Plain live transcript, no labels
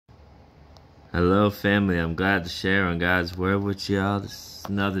Hello, family. I'm glad to share on God's Word with y'all. This is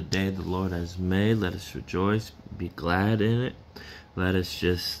another day the Lord has made. Let us rejoice, be glad in it. Let us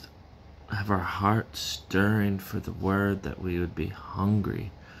just have our hearts stirring for the Word, that we would be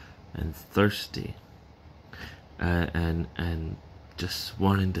hungry and thirsty and just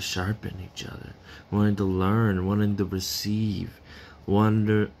wanting to sharpen each other, wanting to learn, wanting to receive,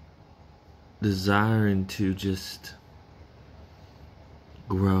 desiring to just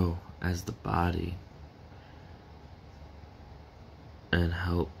grow as the body and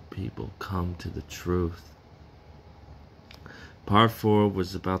help people come to the truth. Part 4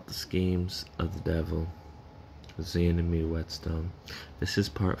 was about the schemes of the devil, was the enemy whetstone. This is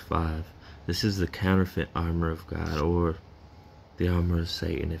part 5. This is the counterfeit armor of God, or the armor of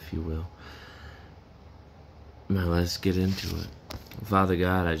Satan, if you will. Now let's get into it. Father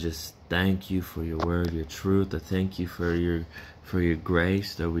God, I just thank you for your word, your truth. I thank you for your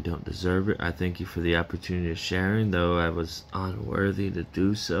grace, though we don't deserve it. I thank you for the opportunity of sharing, though I was unworthy to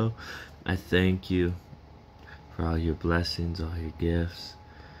do so. I thank you for all your blessings, all your gifts.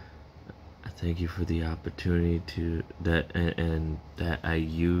 I thank you for the opportunity that I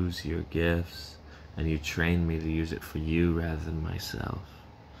use your gifts, and you train me to use it for you rather than myself.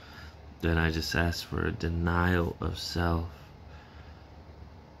 Then I just ask for a denial of self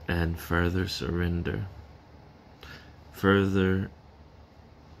and further surrender, further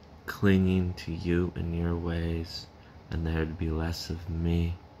clinging to you and your ways, and there would be less of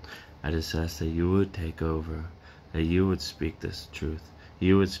me. I just ask that you would take over, that you would speak this truth,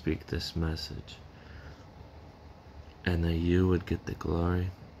 you would speak this message, and that you would get the glory,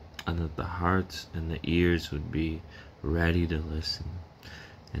 and that the hearts and the ears would be ready to listen.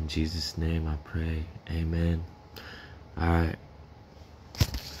 In Jesus' name I pray, amen. Alright,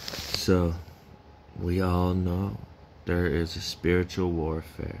 so we all know there is a spiritual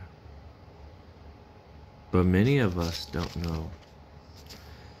warfare, but many of us don't know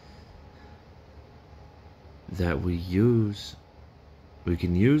that we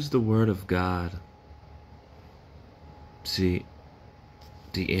can use the word of God. See,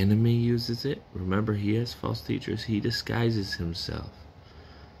 the enemy uses it. Remember, he has false teachers. He disguises himself.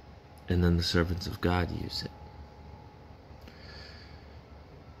 And then the servants of God use it.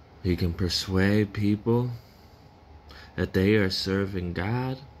 He can persuade people that they are serving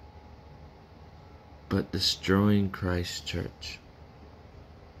God, but destroying Christ's church.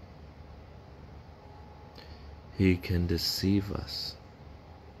 He can deceive us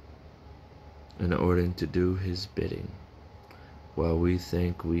in order to do his bidding, while we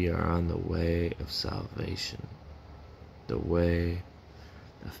think we are on the way of salvation, the way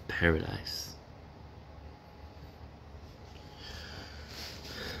of paradise.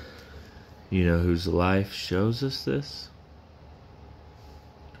 You know whose life shows us this?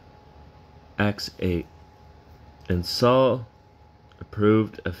 Acts 8. And Saul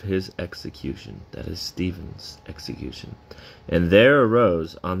approved of his execution, that is Stephen's execution. And there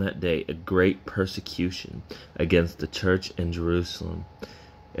arose on that day a great persecution against the church in Jerusalem.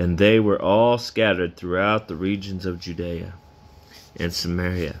 And they were all scattered throughout the regions of Judea and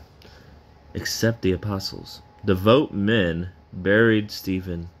Samaria, except the apostles. Devout men buried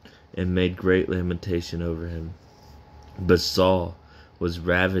Stephen and made great lamentation over him. But Saul was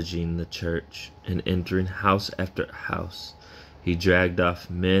ravaging the church, and entering house after house, he dragged off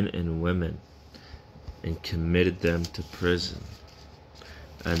men and women and committed them to prison.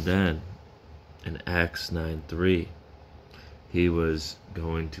 And then in Acts 9:3, he was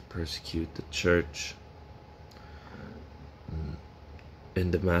going to persecute the church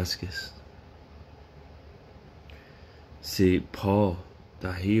in Damascus. See, Paul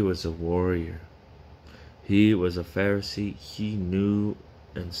thought he was a warrior. He was a Pharisee. He knew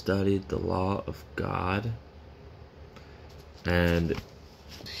and studied the law of God. And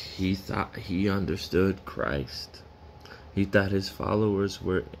he thought he understood Christ. He thought his followers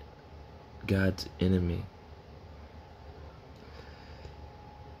were God's enemy.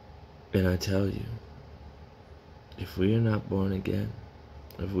 And I tell you, if we are not born again,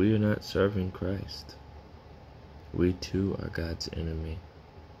 if we are not serving Christ, we too are God's enemy.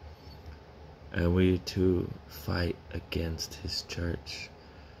 And we too fight against his church.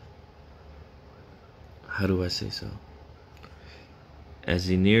 How do I say so? As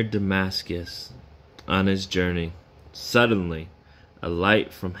he neared Damascus on his journey, suddenly a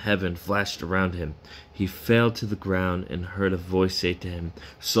light from heaven flashed around him. He fell to the ground and heard a voice say to him,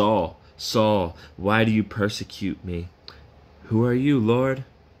 Saul, Saul, why do you persecute me? Who are you, Lord?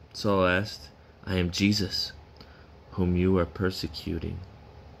 Saul asked. I am Jesus, whom you are persecuting.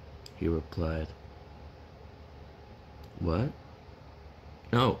 He replied. What?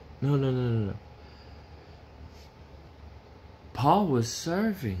 No, No. Paul was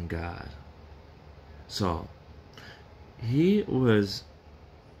serving God. Saul. He was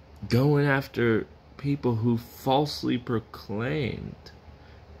going after people who falsely proclaimed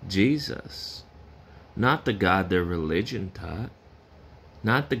Jesus. Not the God their religion taught.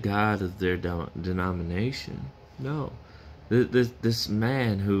 Not the God of their denomination. No. This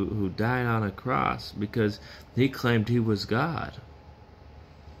man who died on a cross because he claimed he was God.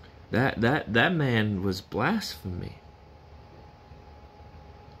 That man was blasphemy.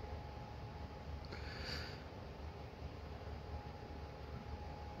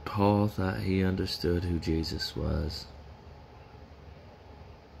 Paul thought he understood who Jesus was.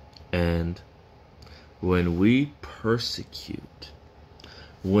 And when we persecute,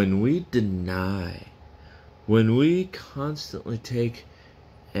 when we deny, when we constantly take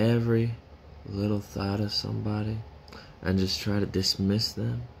every little thought of somebody and just try to dismiss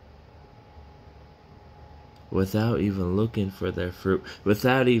them without even looking for their fruit,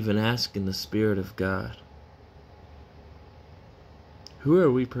 without even asking the Spirit of God, who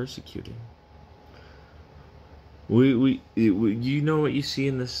are we persecuting? You know what you see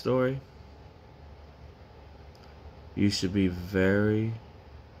in this story? You should be very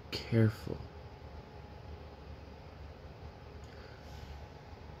careful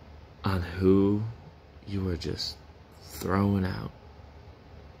on who you are just throwing out,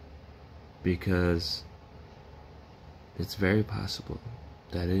 because it's very possible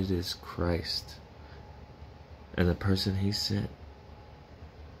that it is Christ and the person he sent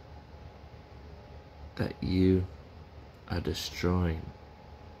that you are destroying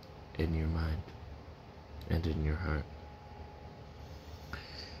in your mind and in your heart.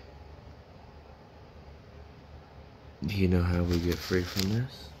 Do you know how we get free from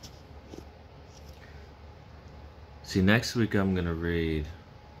this? See, next week I'm going to read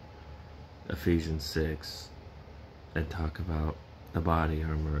Ephesians 6 and talk about the body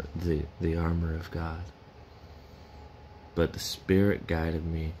armor, the armor of God. But the Spirit guided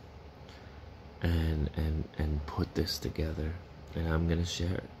me and put this together, and I'm going to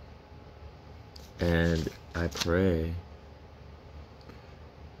share it. And I pray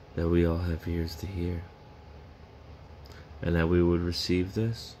that we all have ears to hear, and that we would receive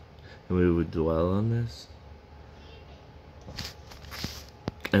this, and we would dwell on this,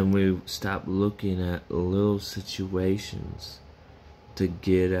 and we stop looking at little situations to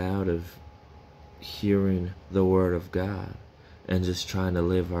get out of hearing the Word of God and just trying to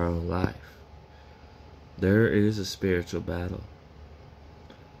live our own life. There is a spiritual battle,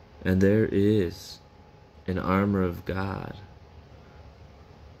 and there is an armor of God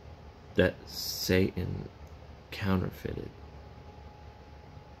that Satan counterfeited.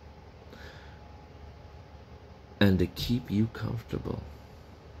 And to keep you comfortable,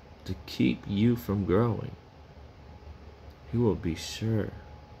 to keep you from growing, he will be sure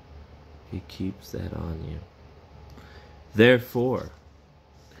he keeps that on you. Therefore,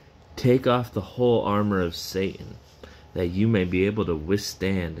 take off the whole armor of Satan, that you may be able to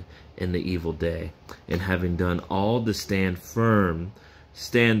withstand in the evil day. And having done all to stand firm,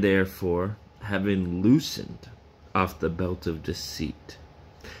 stand therefore, having loosened off the belt of deceit,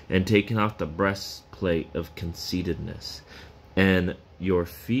 and taken off the breastplate of conceitedness, and your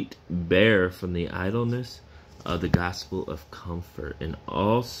feet bare from the idleness of the gospel of comfort. In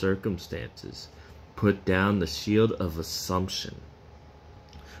all circumstances, put down the shield of assumption,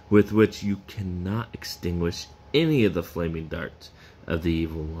 with which you cannot extinguish any of the flaming darts of the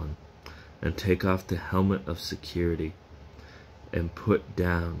evil one, and take off the helmet of security, and put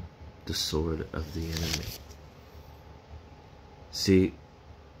down the sword of the enemy. See,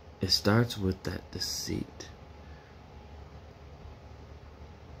 it starts with that deceit,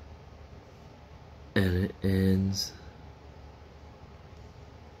 and it ends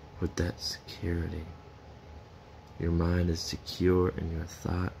with that security. Your mind is secure in your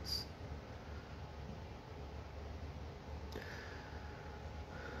thoughts.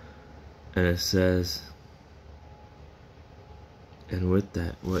 And it says, and with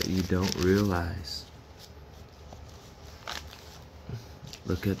that, what you don't realize.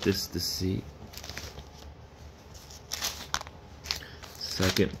 Look at this deceit.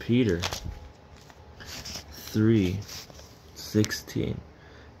 2 Peter 3:16.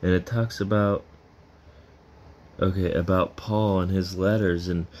 And it talks about, about Paul and his letters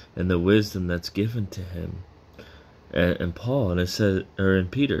and the wisdom that's given to him. And Paul, and it says, or in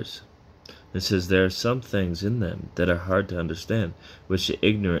Peter's, it says, there are some things in them that are hard to understand, which the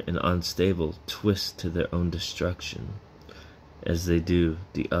ignorant and unstable twist to their own destruction, as they do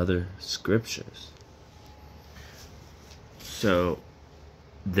the other scriptures. So,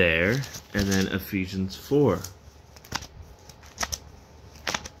 there, and then Ephesians 4.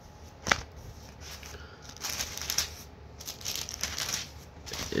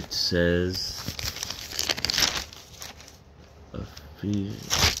 It says,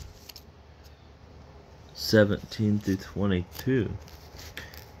 Ephesians 17 through 22.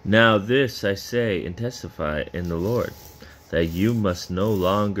 Now this I say and testify in the Lord, that you must no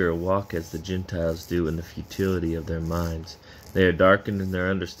longer walk as the Gentiles do in the futility of their minds. They are darkened in their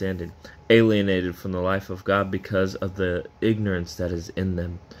understanding, alienated from the life of God because of the ignorance that is in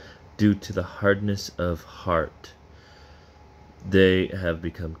them, due to the hardness of heart. They have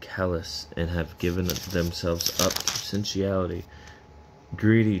become callous and have given themselves up to sensuality,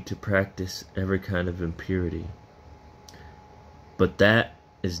 greedy to practice every kind of impurity. But that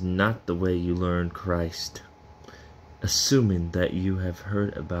is not the way you learn Christ, assuming that you have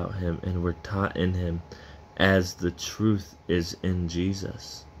heard about him and were taught in him, as the truth is in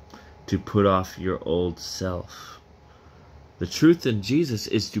Jesus, to put off your old self. The truth in Jesus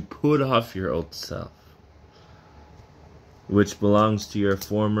is to put off your old self, which belongs to your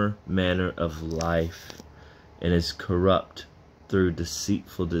former manner of life and is corrupt through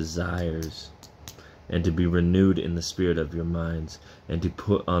deceitful desires, and to be renewed in the spirit of your minds, and to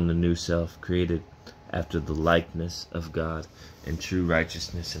put on the new self, created after the likeness of God in true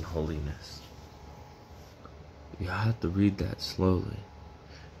righteousness and holiness. You have to read that slowly.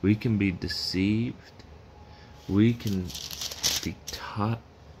 We can be deceived. We can be taught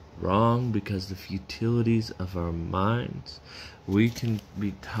wrong because the futilities of our minds. We can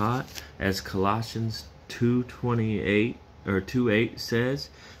be taught, as Colossians 2:28 or 2:8 says,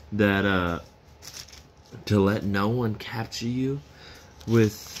 that to let no one capture you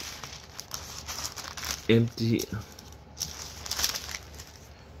with empty.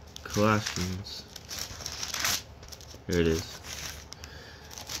 Colossians, here it is.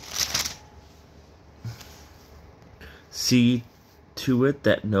 See to it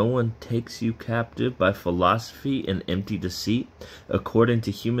that no one takes you captive by philosophy and empty deceit, according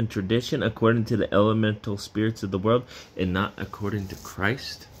to human tradition, according to the elemental spirits of the world, and not according to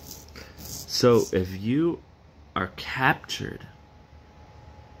Christ. So if you are captured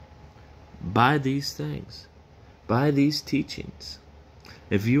by these things, by these teachings,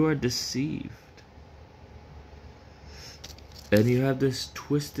 if you are deceived, and you have this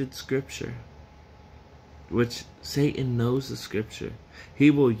twisted scripture, which Satan knows the scripture, he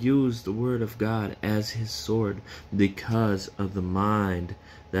will use the word of God as his sword because of the mind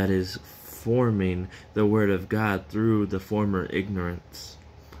that is forming the word of God through the former ignorance,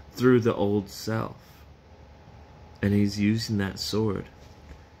 through the old self. And he's using that sword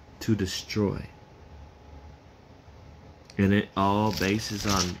to destroy. And it all bases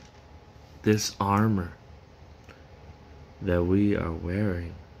on this armor that we are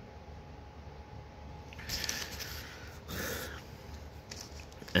wearing.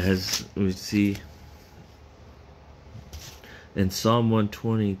 As we see in Psalm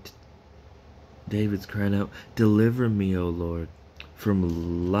 120, David's crying out, "Deliver me, O Lord,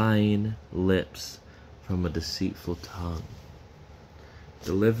 from lying lips, from a deceitful tongue."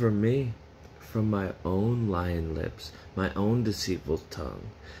 Deliver me from my own lying lips, my own deceitful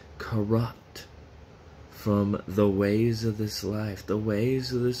tongue, corrupt from the ways of this life, the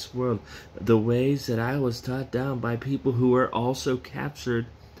ways of this world, the ways that I was taught down by people who are also captured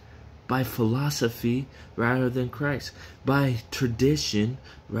by philosophy rather than Christ, by tradition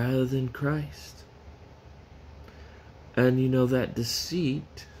rather than Christ. And you know, that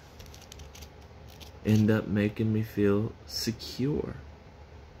deceit end up making me feel secure.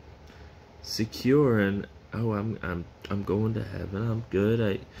 Secure, and oh, I'm going to heaven. I'm good.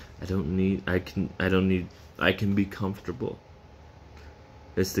 I can be comfortable.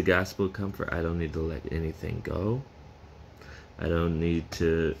 It's the gospel of comfort. I don't need to let anything go. I don't need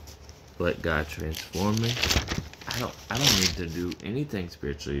to let God transform me. I don't need to do anything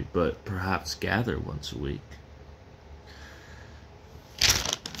spiritually, but perhaps gather once a week.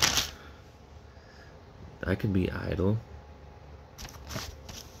 I can be idle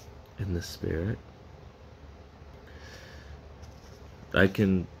in the spirit. I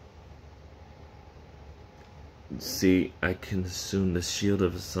can assume the shield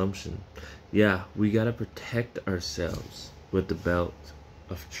of assumption. Yeah, we gotta protect ourselves with the belt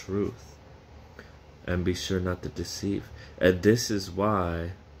of truth and be sure not to deceive. And this is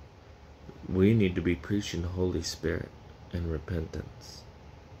why we need to be preaching the Holy Spirit and repentance,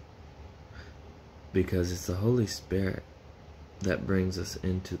 because it's the Holy Spirit that brings us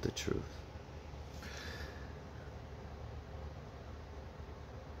into the truth.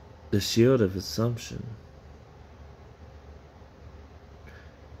 The shield of assumption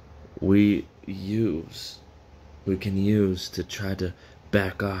we can use to try to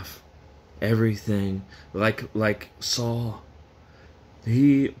back off everything, like Saul.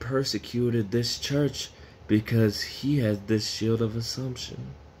 He persecuted this church because he had this shield of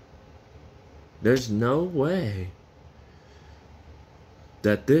assumption. There's no way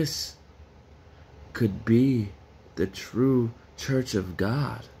that this could be the true church of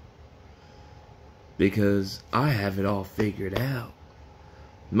God, because I have it all figured out.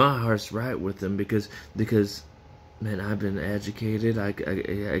 My heart's right with him because man, I've been educated.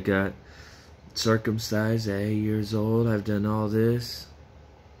 I got circumcised at 8 years old. I've done all this.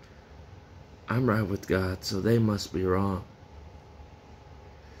 I'm right with God, so they must be wrong.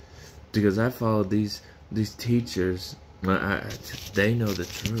 Because I followed these teachers. They know the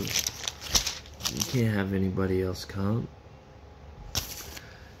truth. You can't have anybody else come.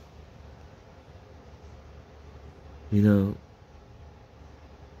 You know,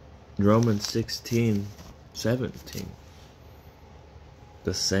 Romans 16:17.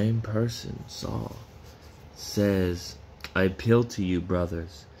 The same person, Saul, says, I appeal to you,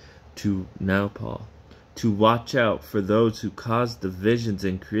 brothers, Paul, to watch out for those who cause divisions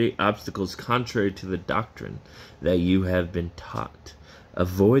and create obstacles contrary to the doctrine that you have been taught.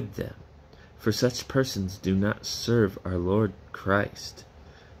 Avoid them, for such persons do not serve our Lord Christ,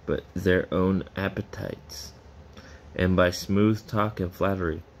 but their own appetites. And by smooth talk and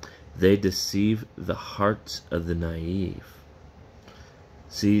flattery, they deceive the hearts of the naive.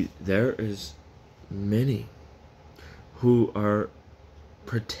 See, there is many who are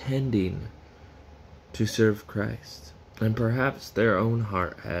pretending to serve Christ, and perhaps their own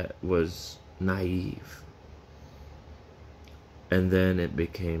heart was naive, and then it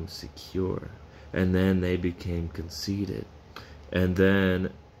became secure, and then they became conceited, and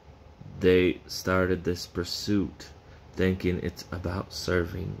then they started this pursuit thinking it's about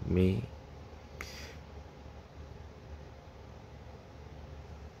serving me.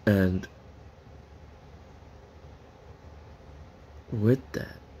 And with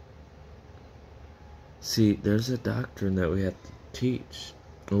that, see, there's a doctrine that we have to teach.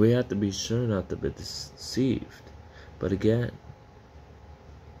 We have to be sure not to be deceived. But again,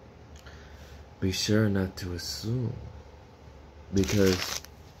 be sure not to assume. Because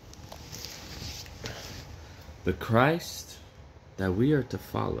the Christ that we are to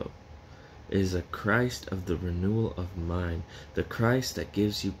follow is a Christ of the renewal of mind. The Christ that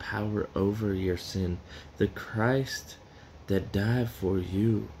gives you power over your sin. The Christ that died for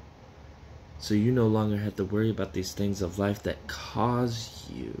you, so you no longer have to worry about these things of life that cause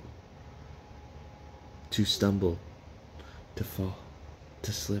you to stumble, to fall,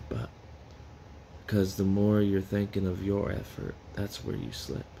 to slip up. Because the more you're thinking of your effort, that's where you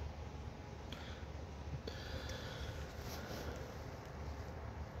slip.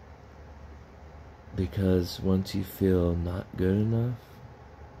 Because once you feel not good enough,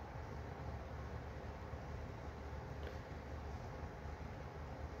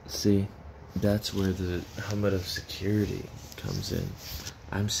 see, that's where the helmet of security comes in.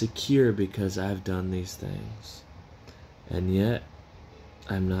 I'm secure because I've done these things. And yet,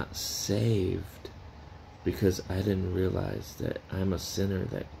 I'm not saved because I didn't realize that I'm a sinner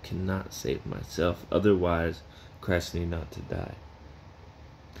that cannot save myself. Otherwise, Christ need not to die.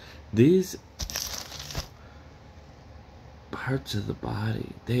 These parts of the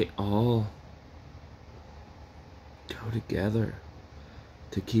body, they all go together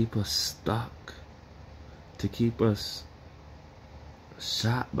to keep us stuck, to keep us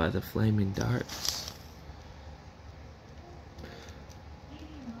shot by the flaming darts.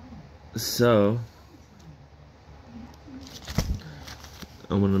 So,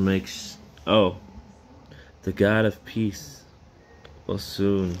 I want to make the God of peace will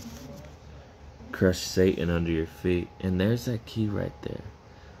soon crush Satan under your feet. And there's that key right there.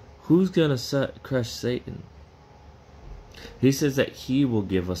 Who's gonna crush Satan? He says that he will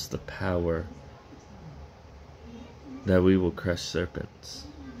give us the power that we will crush serpents.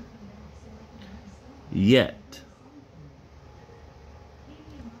 Yet,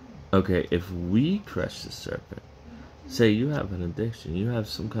 okay, if we crush the serpent, say you have an addiction, you have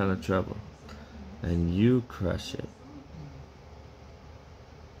some kind of trouble, and you crush it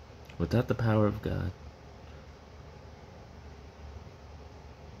without the power of God,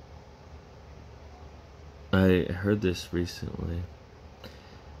 I heard this recently.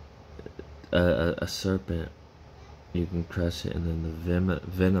 A serpent, you can crush it, and then the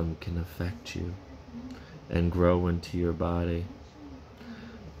venom can affect you and grow into your body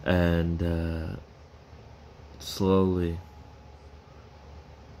and slowly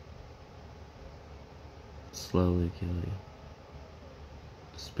kill you.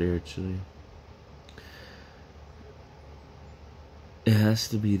 spiritually. It has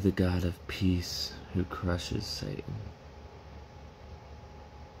to be the God of peace who crushes Satan.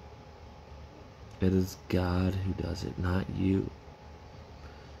 It is God who does it, not you.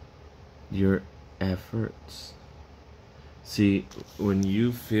 Your efforts. See, when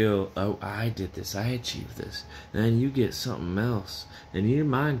you feel, oh, I did this, I achieved this, and then you get something else, and your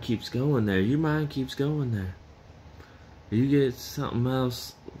mind keeps going there, your mind keeps going there. You get something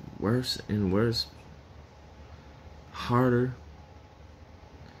else worse and worse, harder,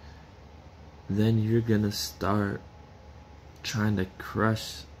 then you're gonna start trying to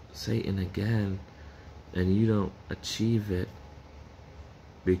crush Satan again, and you don't achieve it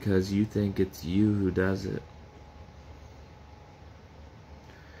because you think it's you who does it.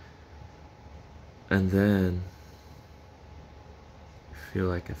 And then you feel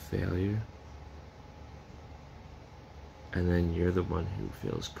like a failure, and then you're the one who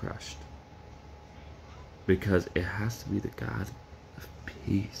feels crushed, because it has to be the God of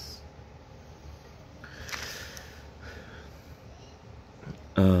peace.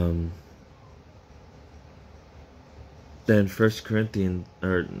 Then 1 Corinthians,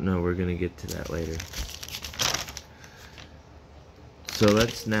 or no, we're gonna get to that later. So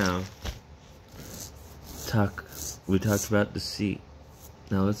let's now we talked about deceit.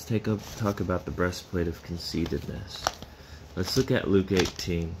 Now let's talk about the breastplate of conceitedness. Let's look at Luke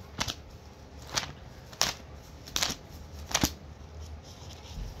 18.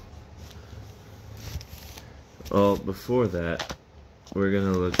 Well, before that, we're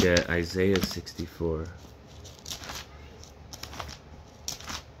going to look at Isaiah 64.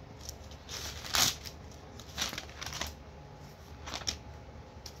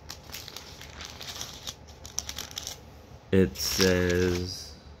 It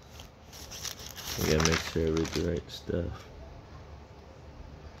says, I gotta make sure I read the right stuff.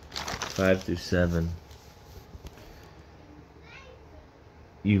 5 through 7.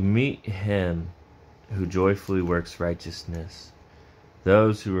 You meet him who joyfully works righteousness,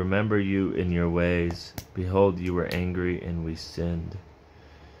 those who remember you in your ways. Behold, you were angry and we sinned.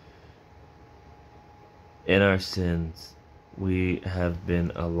 In our sins we have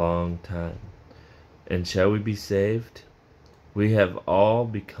been a long time. And shall we be saved? We have all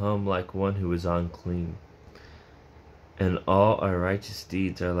become like one who is unclean, and all our righteous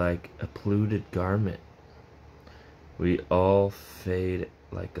deeds are like a polluted garment. We all fade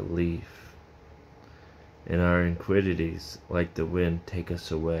like a leaf, and our iniquities, like the wind, take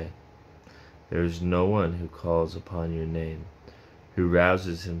us away. There is no one who calls upon your name, who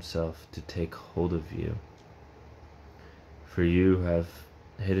rouses himself to take hold of you. For you have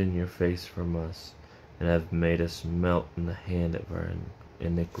hidden your face from us, and have made us melt in the hand of our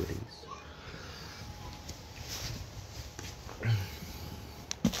iniquities.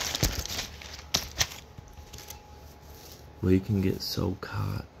 We can get so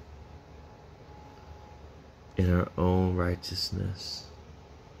caught in our own righteousness,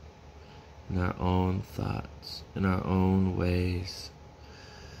 in our own thoughts, in our own ways,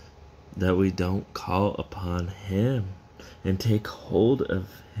 that we don't call upon Him and take hold of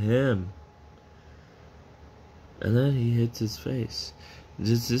Him. And then He hits His face.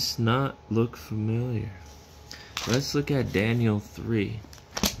 Does this not look familiar? Let's look at Daniel 3.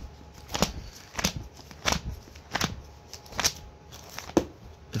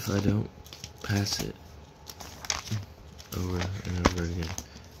 If I don't pass it over and over again.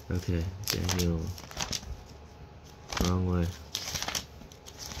 Okay, Daniel. Wrong way.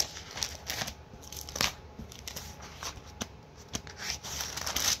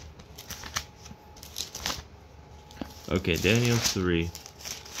 Okay, Daniel 3.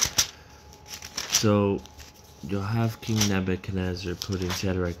 So, you'll have King Nebuchadnezzar putting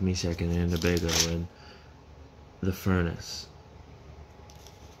Shadrach, Meshach, and Abednego in the furnace.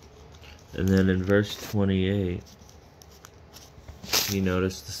 And then in verse 28, he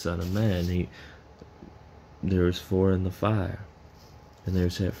noticed the Son of Man. There was 4 in the fire, and they were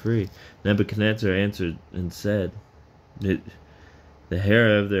set free. Nebuchadnezzar answered and said, the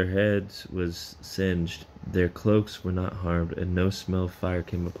hair of their heads was singed, their cloaks were not harmed, and no smell of fire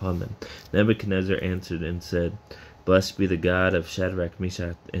came upon them. Nebuchadnezzar answered and said, Blessed be the God of Shadrach,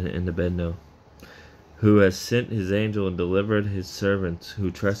 Meshach, and Abednego, who has sent his angel and delivered his servants who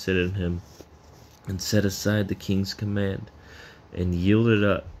trusted in him, and set aside the king's command, and yielded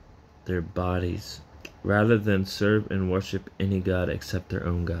up their bodies, rather than serve and worship any god except their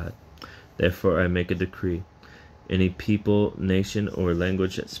own God. Therefore I make a decree. Any people, nation, or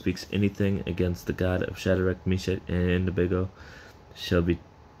language that speaks anything against the God of Shadrach, Meshach, and Abednego shall be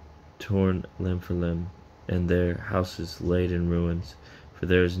torn limb for limb, and their houses laid in ruins. for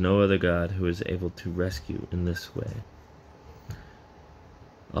there is no other God who is able to rescue in this way.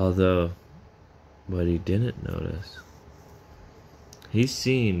 Although, what he didn't notice, he's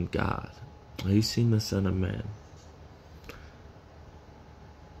seen God. He's seen the Son of Man.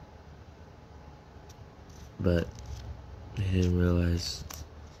 But he didn't realize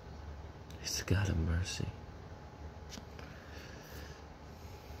he's a God of mercy.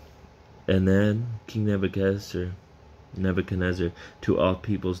 And then King Nebuchadnezzar, to all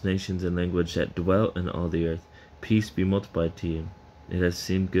peoples, nations, and language that dwell in all the earth, peace be multiplied to you. It has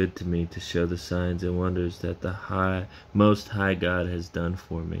seemed good to me to show the signs and wonders that the Most High God has done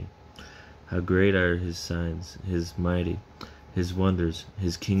for me. How great are his signs, his mighty, his wonders.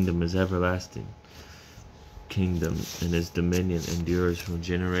 His kingdom is everlasting. Kingdom and his dominion endures from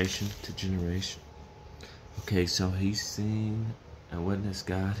generation to generation. Okay, so he's seen and witnessed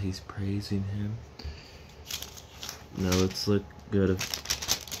God. He's praising him. Now let's go to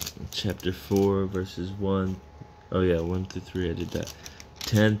chapter 4, verses 1. Oh yeah, 1 through 3, I did that.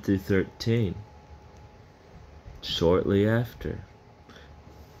 10 through 13. Shortly after.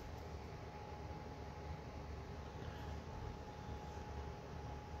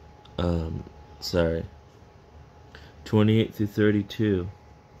 Sorry. 28 through 32.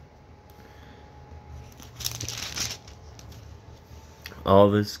 All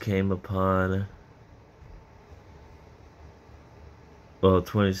this came upon... Well,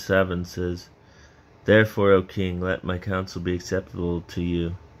 27 says, Therefore, O king, let my counsel be acceptable to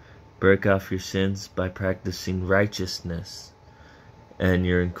you. Break off your sins by practicing righteousness, and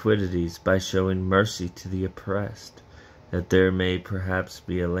your iniquities by showing mercy to the oppressed, that there may perhaps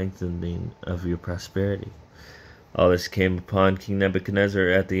be a lengthening of your prosperity. All this came upon King Nebuchadnezzar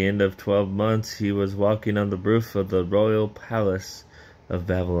at the end of 12 months. He was walking on the roof of the royal palace of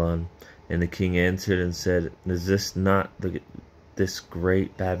Babylon. And the king answered and said, Is this not this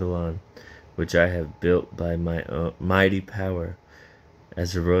great Babylon, which I have built by my mighty power,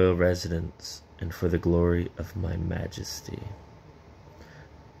 as a royal residence, and for the glory of my majesty?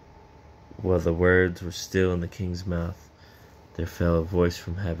 While the words were still in the king's mouth, there fell a voice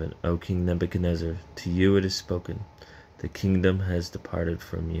from heaven, O King Nebuchadnezzar, to you it is spoken, the kingdom has departed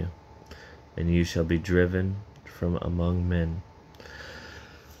from you, and you shall be driven from among men,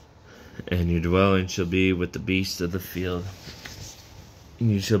 and your dwelling shall be with the beasts of the field,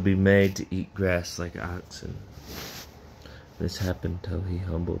 and you shall be made to eat grass like oxen. This happened till he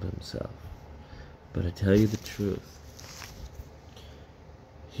humbled himself. But I tell you the truth,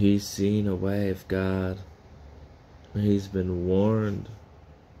 he's seen a way of God. He's been warned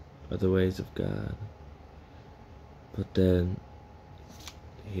of the ways of God. But then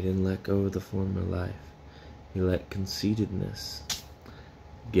he didn't let go of the former life. He let conceitedness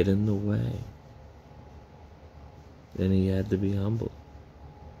get in the way. Then he had to be humbled.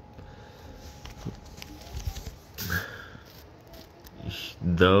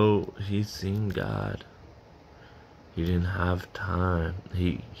 Though he's seen God, he didn't have time.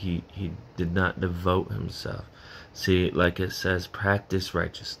 He did not devote himself. See, like it says, practice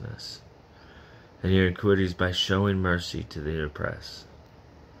righteousness and your iniquities by showing mercy to the oppressed.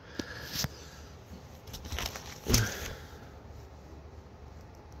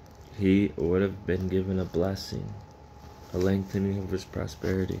 He would have been given a blessing, a lengthening of his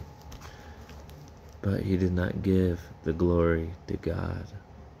prosperity. But he did not give the glory to God.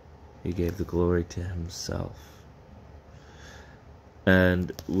 He gave the glory to himself.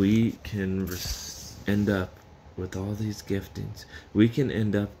 And we can end up with all these giftings. We can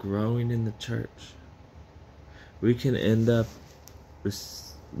end up growing in the church. We can end up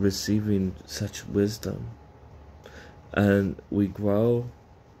receiving such wisdom. And we grow,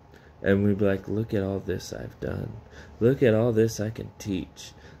 and we be like, look at all this I've done. Look at all this I can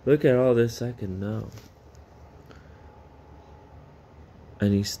teach. Look at all this I can know.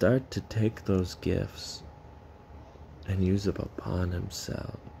 And you start to take those gifts and use them upon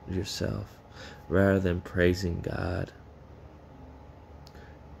yourself, rather than praising God.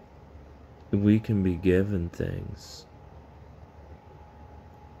 We can be given things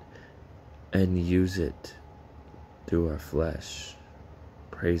and use it through our flesh,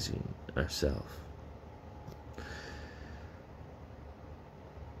 praising ourselves.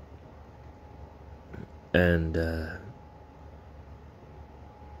 And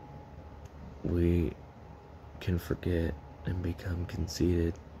we can forget and become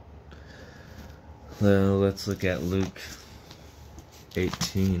conceited. Well, let's look at Luke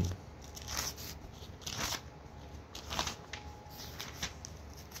 18.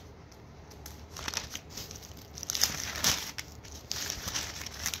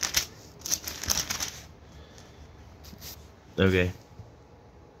 Okay.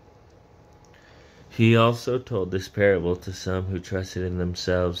 He also told this parable to some who trusted in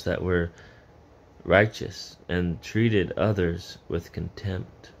themselves that were righteous and treated others with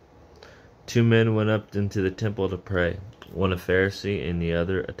contempt. 2 men went up into the temple to pray, one a Pharisee and the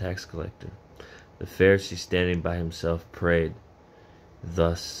other a tax collector. The Pharisee, standing by himself, prayed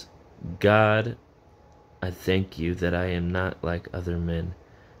thus, God, I thank you that I am not like other men,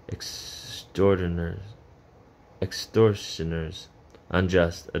 extortioners,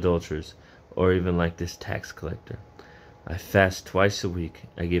 unjust, adulterers, or even like this tax collector. I fast twice a week.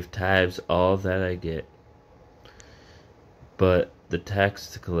 I give tithes all that I get. But the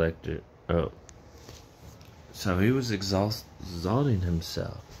tax collector, so he was exalting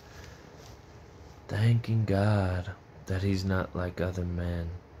himself, thanking God that he's not like other men,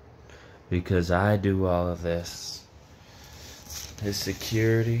 because I do all of this. His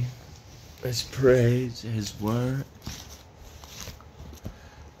security, his praise, his word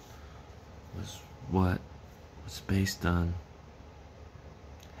was what was based on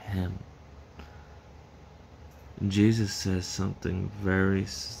him. And Jesus says something very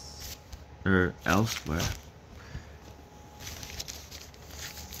elsewhere,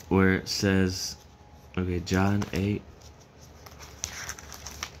 where it says, John 8:39.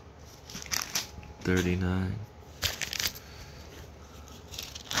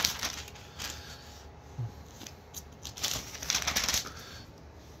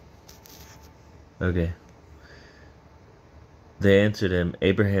 They answered him,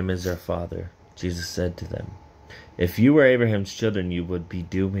 Abraham is our father. Jesus said to them, if you were Abraham's children, you would be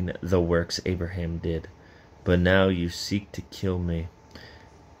doing the works Abraham did. But now you seek to kill me,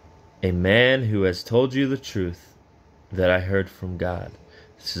 a man who has told you the truth that I heard from God.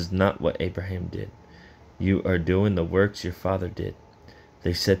 This is not what Abraham did. You are doing the works your father did.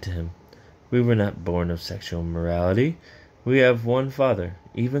 They said to him, we were not born of sexual immorality. We have one Father,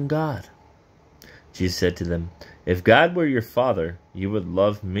 even God. Jesus said to them, if God were your Father, you would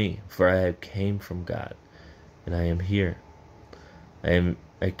love me, for I came from God, and I am here. I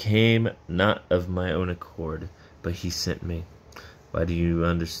came not of my own accord, but he sent me. Why do you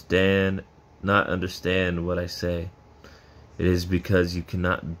not understand what I say? It is because you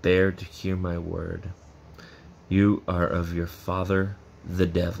cannot bear to hear my word. You are of your father, the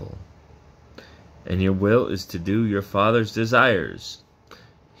devil, and your will is to do your father's desires.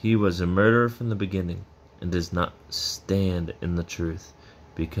 He was a murderer from the beginning, and does not stand in the truth,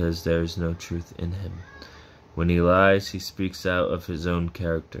 because there is no truth in him. When he lies, he speaks out of his own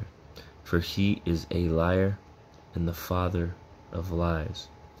character, for he is a liar and the father of lies.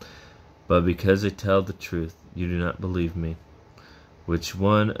 But because I tell the truth, you do not believe me. Which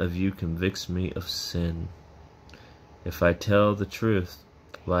one of you convicts me of sin? If I tell the truth,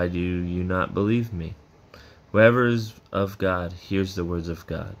 why do you not believe me? Whoever is of God hears the words of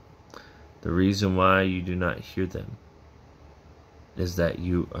God. The reason why you do not hear them is that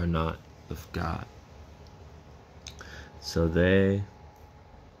you are not of God. So they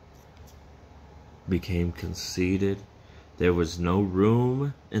became conceited. There was no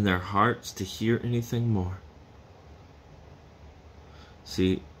room in their hearts to hear anything more.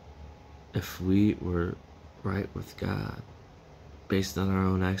 See, if we were right with God, based on our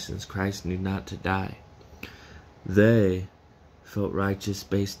own actions, Christ need not to die. They felt righteous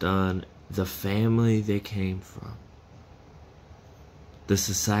based on the family they came from, the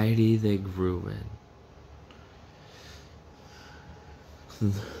society they grew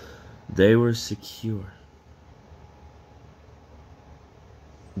in. They were secure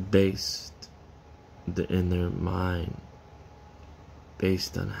based in their mind,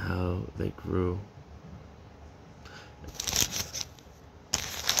 based on how they grew.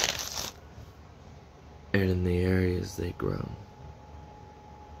 And in the areas they grow,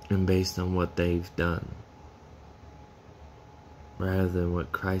 and based on what they've done, rather than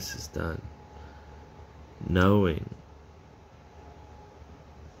what Christ has done, knowing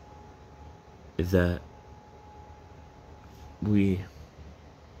that we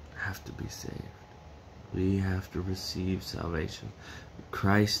have to be saved. We have to receive salvation.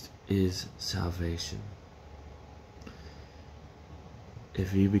 Christ is salvation.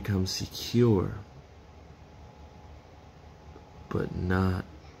 If you become secure, but not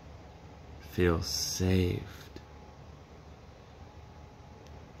feel saved,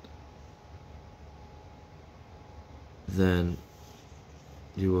 then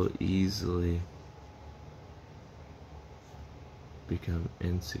you will easily become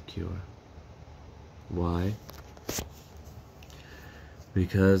insecure. Why?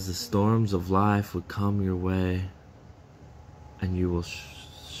 Because the storms of life would come your way and you will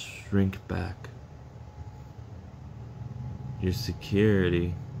shrink back. Your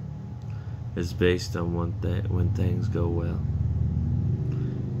security is based on one thing when things go well.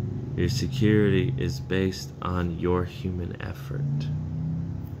 Your security is based on your human effort.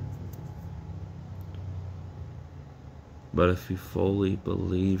 But if you fully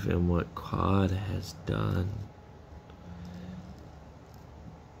believe in what God has done,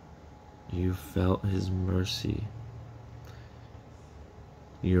 you felt His mercy,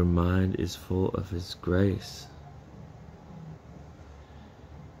 your mind is full of His grace,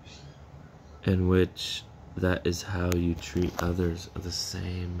 in which that is how you treat others the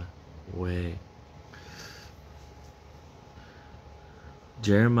same way.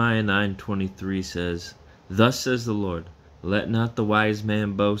 Jeremiah 9:23 says, "Thus says the Lord, let not the wise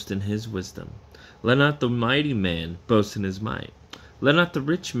man boast in his wisdom. Let not the mighty man boast in his might. Let not the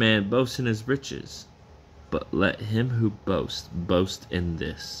rich man boast in his riches. But let him who boasts boast in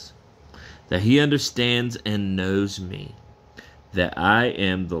this, that he understands and knows me, that I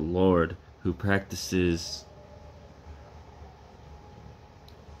am the Lord who practices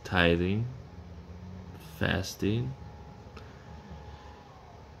tithing, fasting,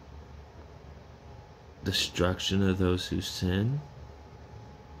 destruction of those who sin,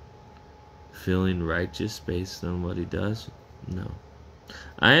 feeling righteous based on what he does. No.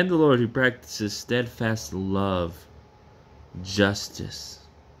 I am the Lord who practices steadfast love, justice,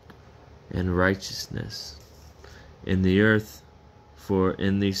 and righteousness in the earth, for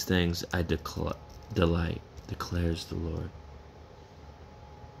in these things I delight, declares the Lord."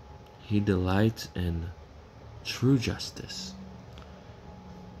 He delights in true justice.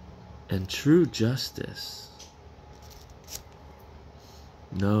 And true justice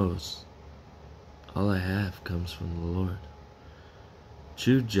knows all I have comes from the Lord.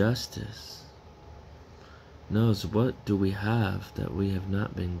 True justice knows what do we have that we have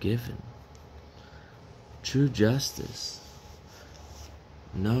not been given. True justice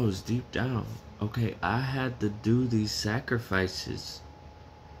knows deep down, okay, I had to do these sacrifices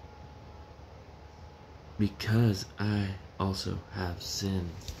because I also have sin.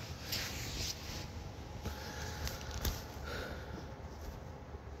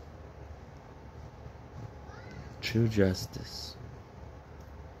 True justice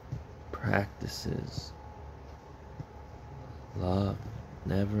practices love,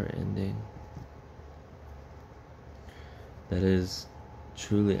 never ending, that is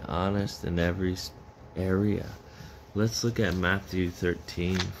truly honest in every area. Let's look at Matthew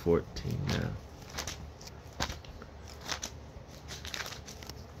 13:14 now.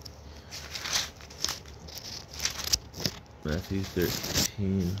 Matthew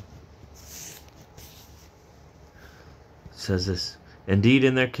 13 says this, "Indeed,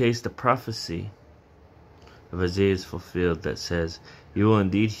 in their case, the prophecy of Isaiah is fulfilled that says, you will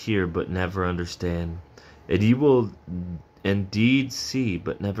indeed hear but never understand, and you will indeed see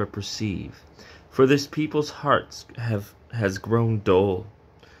but never perceive. For this people's hearts has grown dull,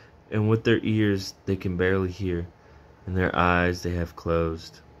 and with their ears they can barely hear, and their eyes they have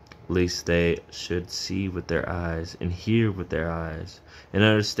closed, lest they should see with their eyes, and hear with their eyes, and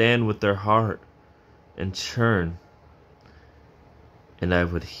understand with their heart, and turn, and I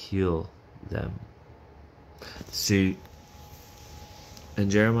would heal them." See, in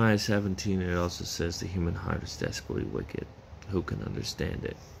Jeremiah 17 it also says the human heart is desperately wicked. Who can understand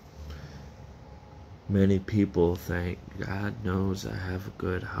it? Many people think God knows I have a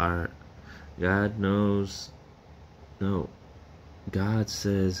good heart. God knows. No. God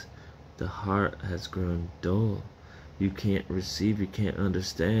says the heart has grown dull. You can't receive, you can't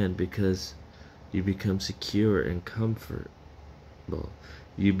understand, because you become secure and comfortable.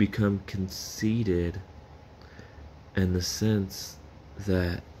 You become conceited in the sense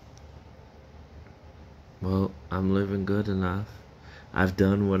that, well, I'm living good enough. I've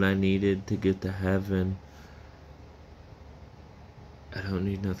done what I needed to get to heaven. I don't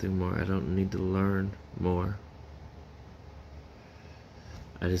need nothing more. I don't need to learn more.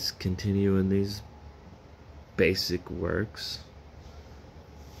 I just continue in these basic works.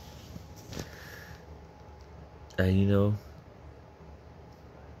 And you know,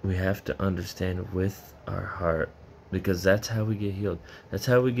 we have to understand with our heart, because that's how we get healed. That's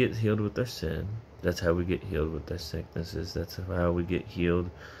how we get healed with our sin. That's how we get healed with our sicknesses. That's how we get healed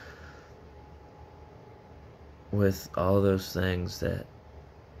with all those things that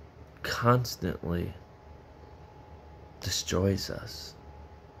constantly destroys us,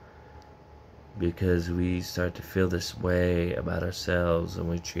 because we start to feel this way about ourselves and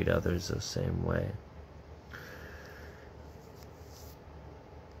we treat others the same way.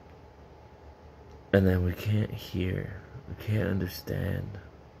 And then we can't hear, we can't understand,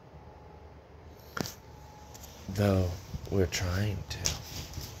 though we're trying to.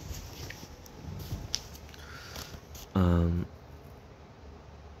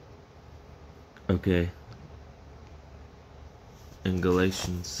 Okay. In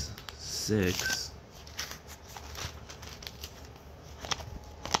Galatians 6,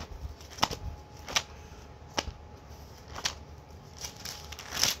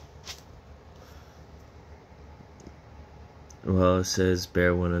 well, it says,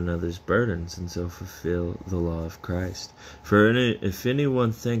 bear one another's burdens and so fulfill the law of Christ. For if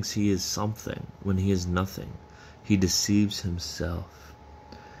anyone thinks he is something when he is nothing, he deceives himself.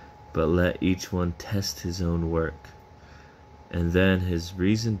 But let each one test his own work, and then his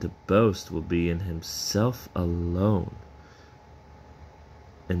reason to boast will be in himself alone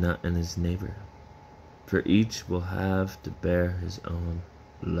and not in his neighbor. For each will have to bear his own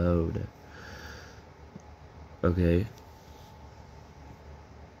load. Okay.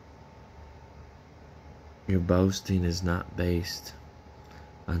 Your boasting is not based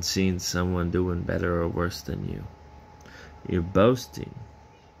on seeing someone doing better or worse than you. You're boasting.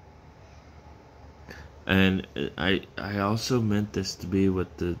 And I also meant this to be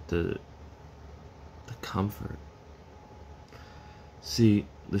with the comfort. See,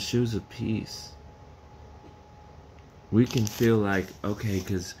 the shoes of peace. We can feel like, okay,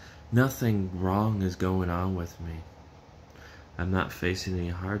 because nothing wrong is going on with me. I'm not facing any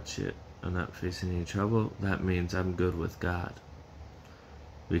hardship. I'm not facing any trouble. That means I'm good with God,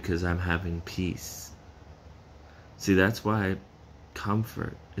 because I'm having peace. See, that's why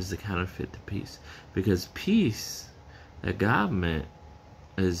comfort is the counterfeit to peace. Because peace that God meant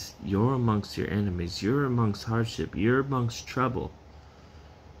is you're amongst your enemies, you're amongst hardship, you're amongst trouble,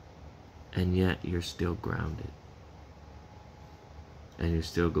 and yet you're still grounded. And you're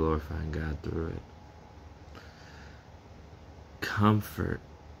still glorifying God through it. Comfort.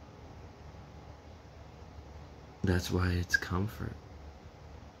 That's why it's comfort.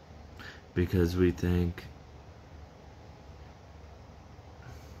 Because we think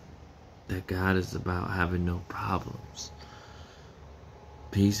that God is about having no problems.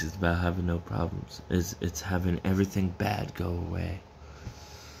 Peace is about having no problems. It's having everything bad go away.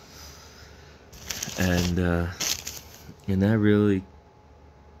 And that really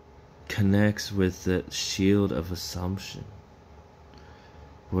connects with the shield of assumption,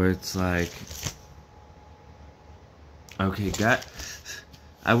 where it's like, okay, God,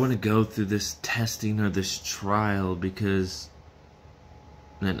 I want to go through this testing or this trial because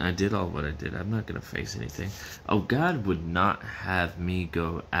then I did all what I did. I'm not going to face anything. Oh, God would not have me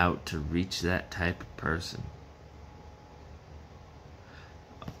go out to reach that type of person.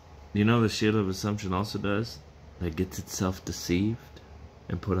 You know the shield of assumption also does? That gets itself deceived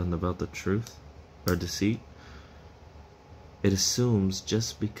and put on the belt of truth or deceit. It assumes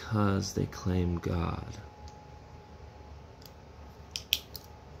just because they claim God,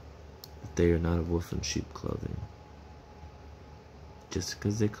 they are not a wolf in sheep clothing. Just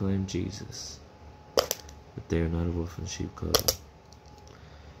because they claim Jesus, but they are not a wolf in sheep clothing.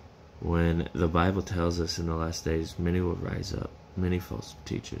 When the Bible tells us in the last days, many will rise up, many false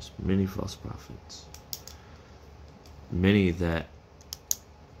teachers, many false prophets, many that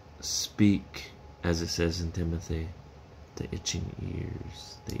speak, as it says in Timothy, the itching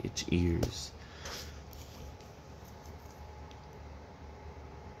ears, they itch ears.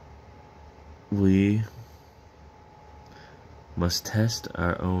 We must test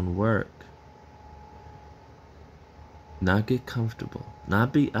our own work. Not get comfortable.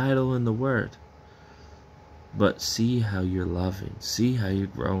 Not be idle in the word. But see how you're loving. See how you're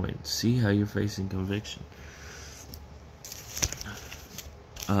growing. See how you're facing conviction.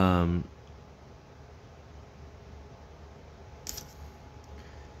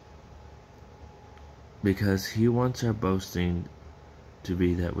 Because he wants our boasting to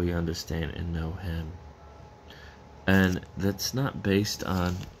be that we understand and know him. And that's not based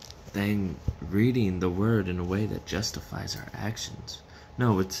on reading the word in a way that justifies our actions.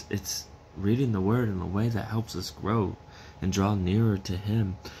 No, it's reading the word in a way that helps us grow and draw nearer to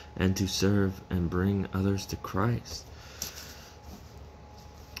him and to serve and bring others to Christ.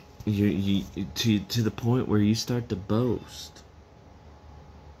 You to the point where you start to boast.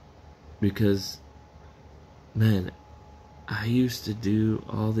 Because, man, I used to do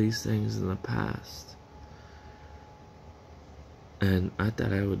all these things in the past, and I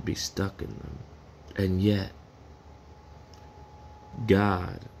thought I would be stuck in them. And yet,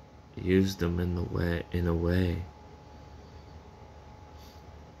 God used them in a way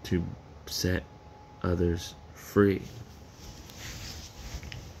to set others free.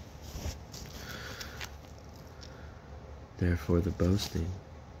 Therefore, the boasting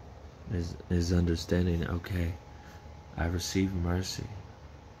is understanding, okay, I receive mercy.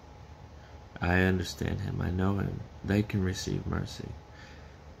 I understand him. I know him. They can receive mercy.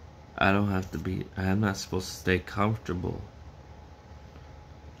 I don't have to be, I'm not supposed to stay comfortable.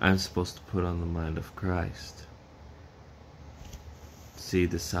 I'm supposed to put on the mind of Christ. See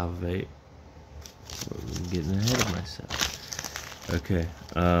the salvate. I'm getting ahead of myself. Okay.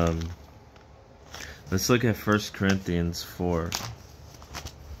 Let's look at 1 Corinthians 4.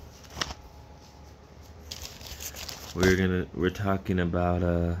 We're talking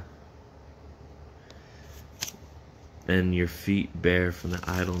about and your feet bear from the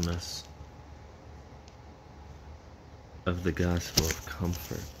idleness of the gospel of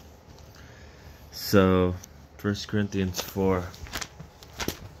comfort. So 1 Corinthians 4.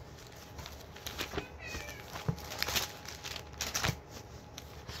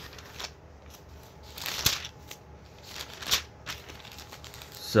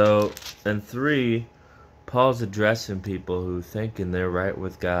 So in 3, Paul's addressing people who thinking they're right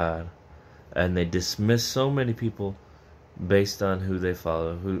with God, and they dismiss so many people based on who they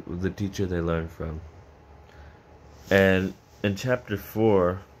follow, who the teacher they learn from. And in chapter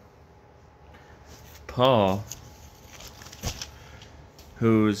 4, Paul,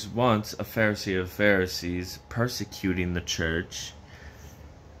 who was once a Pharisee of Pharisees, persecuting the church,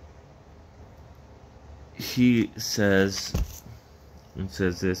 he says, it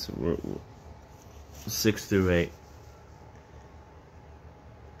says this, 6 through 8.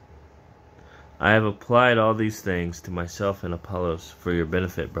 I have applied all these things to myself and Apollos for your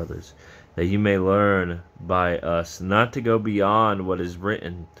benefit, brothers, that you may learn by us not to go beyond what is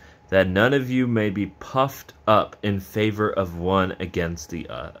written, that none of you may be puffed up in favor of one against the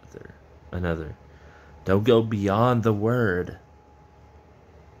another. Don't go beyond the word,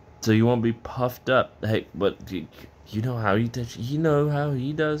 so you won't be puffed up. Hey, but you know how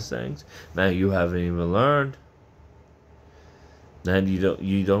he does things. Now you haven't even learned. Then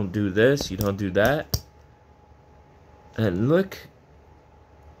you don't do this, you don't do that. And look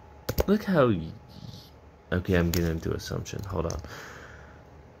how okay, I'm getting into assumption. Hold on.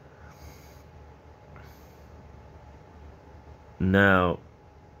 Now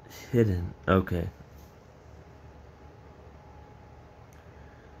hidden. Okay.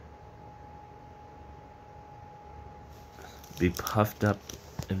 Be puffed up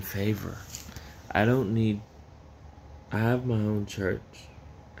in favor. I have my own church.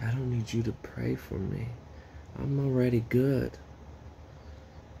 I don't need you to pray for me. I'm already good.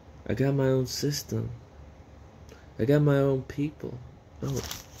 I got my own system. I got my own people. Oh,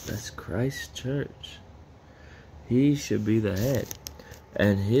 that's Christ's church. He should be the head.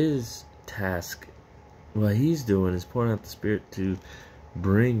 And his task, what he's doing is pouring out the Spirit to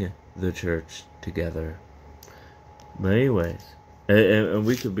bring the church together. But anyways, and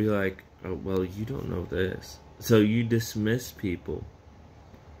we could be like, oh, well, you don't know this. So you dismiss people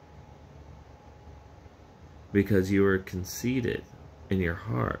because you are conceited in your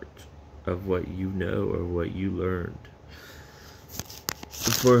heart of what you know or what you learned.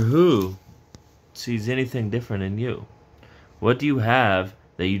 For who sees anything different in you? What do you have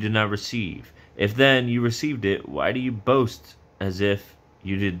that you did not receive? If then you received it, why do you boast as if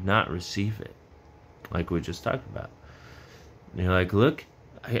you did not receive it? Like we just talked about. And you're like, look,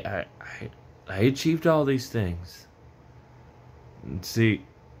 I achieved all these things. And see,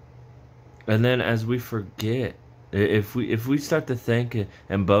 and then as we forget, if we start to think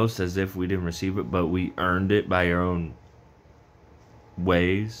and boast as if we didn't receive it, but we earned it by our own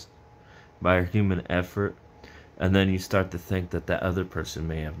ways, by our human effort, and then you start to think that the other person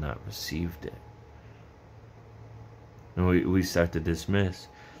may have not received it, and we start to dismiss.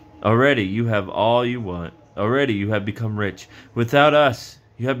 Already you have all you want. Already you have become rich. Without us,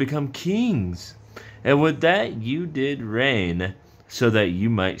 you have become kings. And with that you did reign, so that you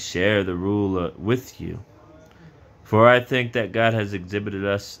might share the rule with you. For I think that God has exhibited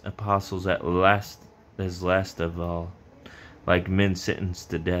us apostles as last of all, like men sentenced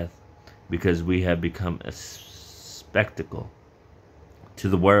to death, because we have become a spectacle to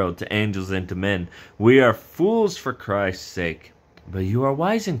the world, to angels and to men. We are fools for Christ's sake, but you are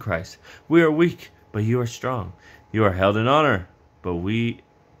wise in Christ. We are weak, but you are strong. You are held in honor, but we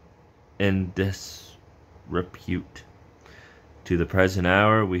in disrepute. To the present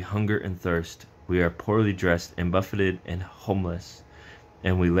hour we hunger and thirst. We are poorly dressed and buffeted and homeless.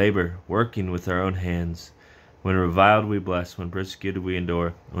 And we labor, working with our own hands. When reviled we bless, when persecuted we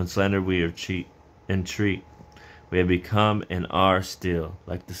endure, when slandered we entreat. We have become and are still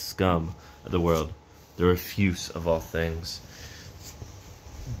like the scum of the world, the refuse of all things.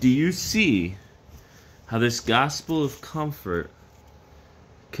 Do you see how this gospel of comfort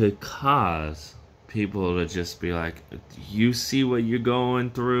could cause people to just be like, you see what you're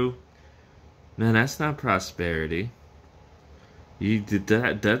going through? Man, that's not prosperity. You did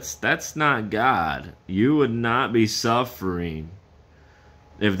that. That's not God. You would not be suffering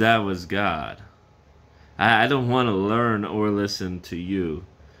if that was God. I don't want to learn or listen to you,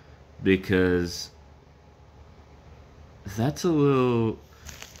 because that's a little...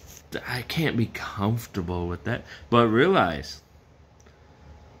 I can't be comfortable with that. But realize,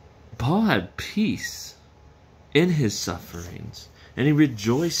 Paul had peace in his sufferings, and he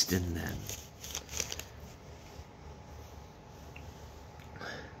rejoiced in them.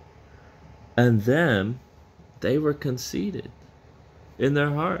 And then they were conceited in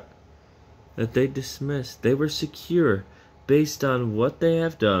their heart, that they dismissed. They were secure based on what they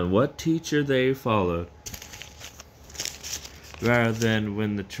have done, what teacher they followed, rather than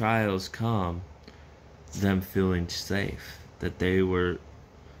when the trials come, them feeling safe, that they were,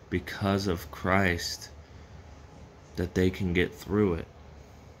 because of Christ, that they can get through it.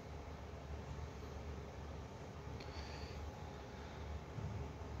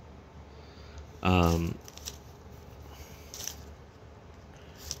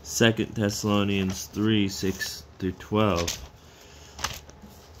 Second Thessalonians 3, 6 through 12.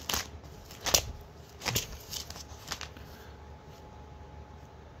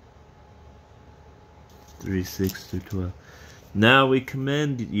 Now we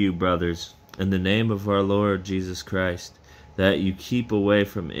commend you, brothers, in the name of our Lord Jesus Christ, that you keep away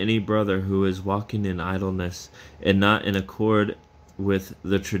from any brother who is walking in idleness, and not in accord with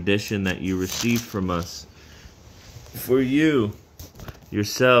the tradition that you received from us. For you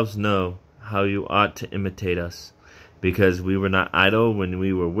yourselves know how you ought to imitate us, because we were not idle when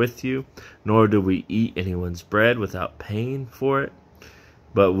we were with you, nor do we eat anyone's bread without paying for it,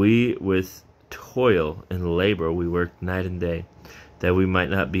 but we with toil and labor we worked night and day, that we might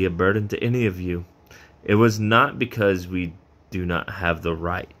not be a burden to any of you. It was not because we do not have the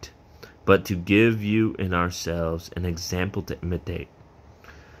right, but to give you in ourselves an example to imitate.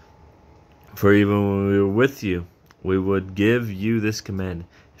 For even when we were with you, we would give you this command: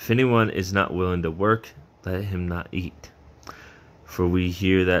 if anyone is not willing to work, let him not eat. For we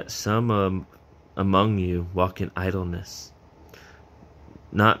hear that some among you walk in idleness,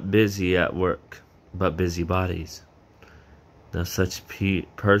 not busy at work, but busybodies. Now such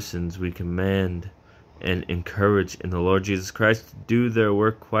persons we command and encourage in the Lord Jesus Christ to do their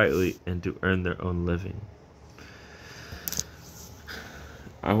work quietly and to earn their own living.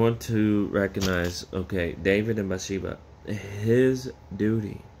 I want to recognize, okay, David and Bathsheba, his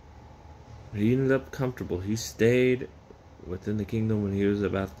duty. He ended up comfortable. He stayed within the kingdom when he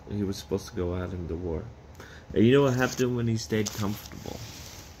was supposed to go out into war. And you know what happened when he stayed comfortable?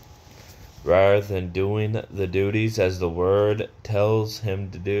 Rather than doing the duties as the word tells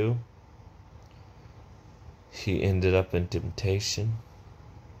him to do, he ended up in temptation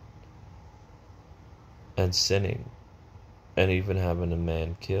and sinning, and even having a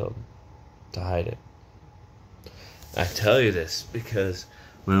man killed to hide it. I tell you this because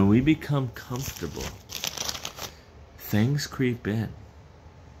when we become comfortable, things creep in.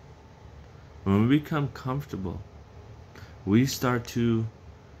 When we become comfortable, we start to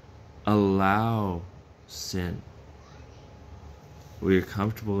allow sin. We are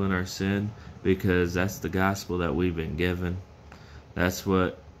comfortable in our sin because that's the gospel that we've been given. That's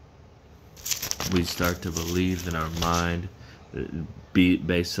what we start to believe in our mind,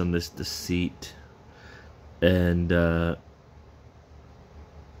 based on this deceit. And then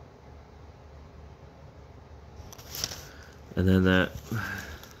that.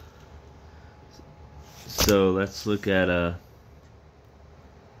 So let's look at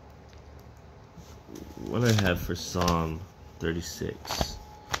what I have for Psalm 36.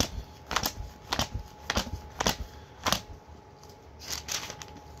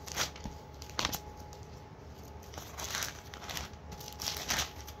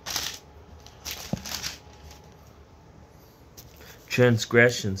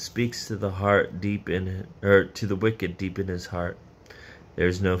 Transgression speaks to the heart deep in it, or to the wicked deep in his heart. There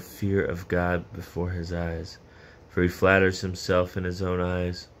is no fear of God before his eyes, for he flatters himself in his own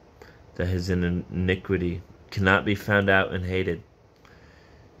eyes that his iniquity cannot be found out and hated.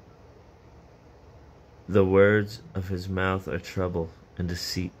 The words of his mouth are trouble and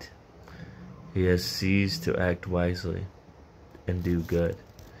deceit. He has ceased to act wisely and do good.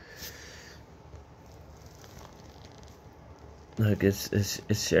 Like it's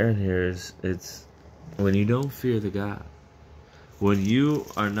sharing here is, it's when you don't fear the God, when you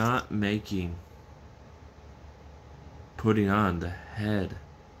are not putting on the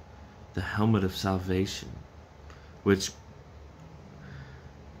helmet of salvation, which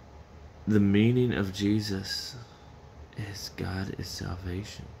the meaning of Jesus is God is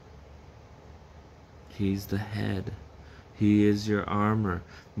salvation. He's the head. He is your armor.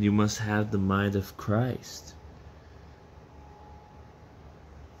 You must have the mind of Christ.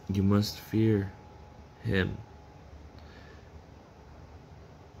 You must fear Him.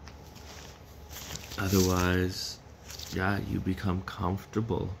 Otherwise, yeah, you become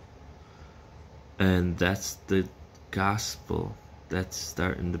comfortable. And that's the gospel that's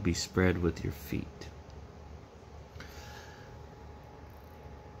starting to be spread with your feet.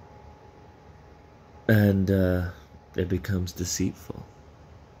 And it becomes deceitful.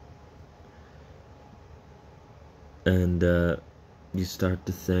 And you start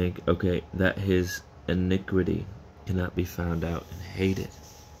to think, okay, that his iniquity cannot be found out and hated.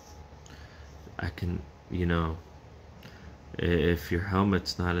 I can, if your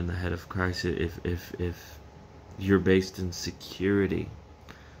helmet's not in the head of Christ, if you're based in security,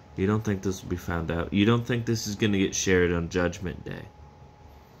 you don't think this will be found out. You don't think this is going to get shared on Judgment Day.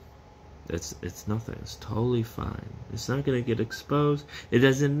 It's nothing. It's totally fine. It's not going to get exposed. It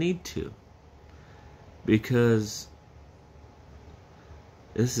doesn't need to. Because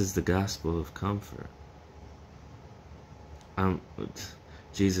this is the gospel of comfort.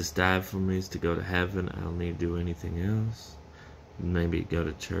 Jesus died for me to go to heaven. I don't need to do anything else. Maybe go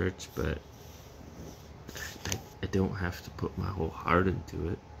to church, but I don't have to put my whole heart into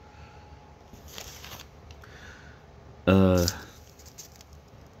it.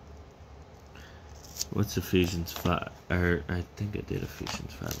 What's Ephesians 5? I think I did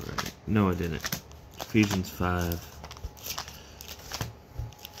Ephesians 5 already. No, I didn't. Ephesians 5.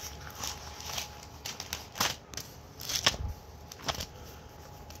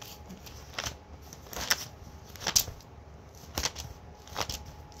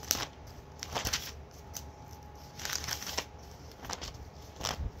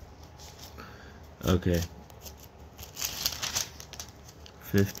 Okay.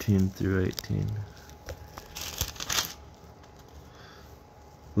 15 through 18.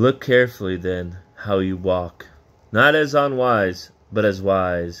 Look carefully then how you walk, not as unwise, but as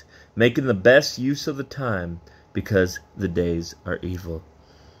wise, making the best use of the time, because the days are evil.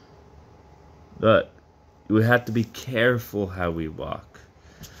 But we have to be careful how we walk.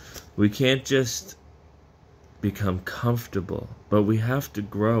 We can't just become comfortable, but we have to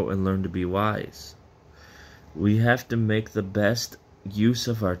grow and learn to be wise. We have to make the best use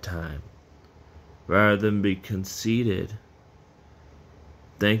of our time, rather than be conceited,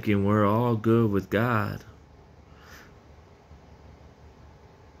 thinking we're all good with God.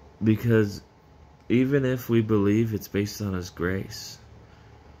 Because even if we believe it's based on His grace,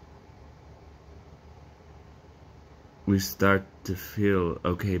 we start to feel,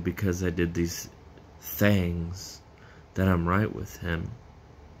 okay, because I did these things, that I'm right with Him.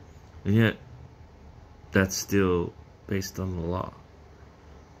 And yet, that's still based on the law.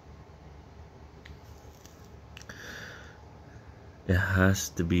 It has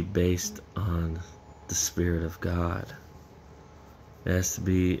to be based on the Spirit of God. It has to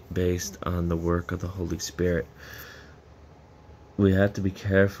be based on the work of the Holy Spirit. We have to be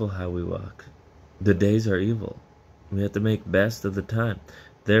careful how we walk. The days are evil. We have to make best of the time.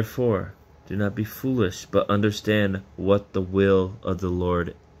 Therefore, do not be foolish, but understand what the will of the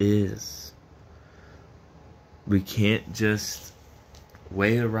Lord is. We can't just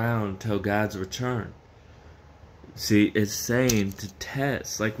wait around till God's return. See, it's saying to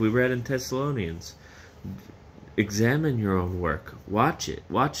test, like we read in Thessalonians. Examine your own work. Watch it.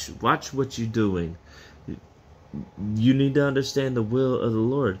 Watch what you're doing. You need to understand the will of the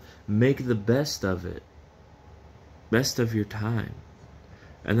Lord. Make the best of it. Best of your time.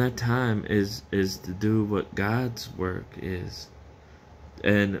 And that time is to do what God's work is.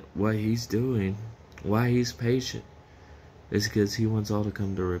 And what He's doing, why He's patient, is because He wants all to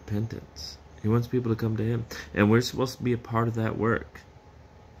come to repentance. He wants people to come to Him. And we're supposed to be a part of that work.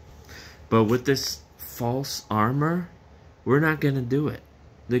 But with this false armor, we're not going to do it.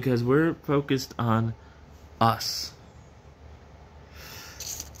 Because we're focused on us.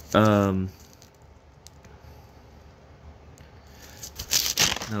 Now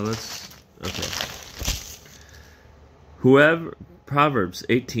okay. Proverbs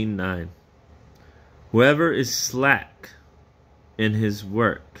 18:9. Whoever is slack in his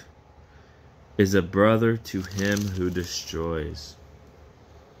work is a brother to him who destroys.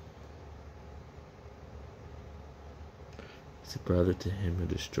 It's a brother to him who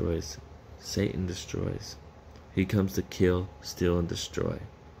destroys. Satan destroys. He comes to kill, steal, and destroy.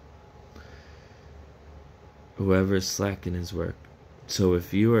 Whoever is slack in his work. So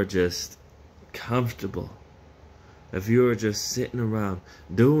if you are just comfortable, if you are just sitting around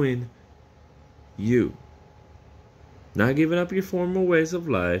doing you, not giving up your former ways of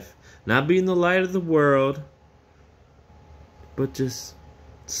life, Not being the light of the world, but just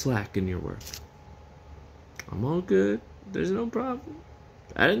slack in your work. I'm all good. There's no problem.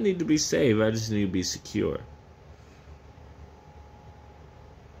 I didn't need to be saved. I just need to be secure.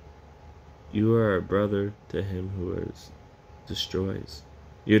 You are a brother to him who destroys.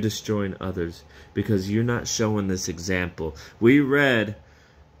 You're destroying others because you're not showing this example. We read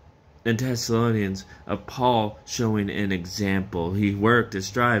in Thessalonians of Paul showing an example. He worked and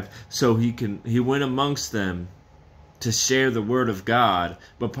strived so he went amongst them to share the word of God.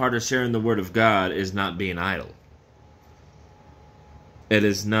 But part of sharing the word of God is not being idle. It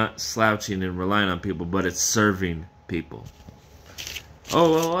is not slouching and relying on people, but it's serving people.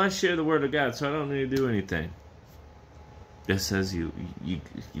 Oh, well, I share the word of God, so I don't need to do anything. It says you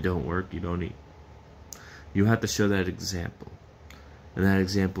don't work, you don't eat. You have to show that example. And that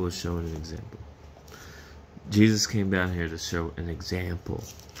example is showing an example. Jesus came down here to show an example.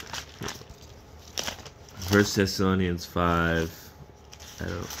 1 Thessalonians 5. I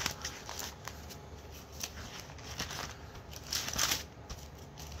don't...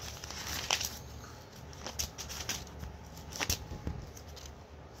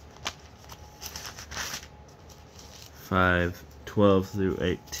 5:12 through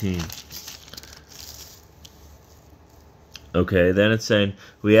 18. Okay, then it's saying,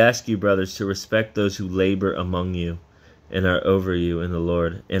 we ask you, brothers, to respect those who labor among you and are over you in the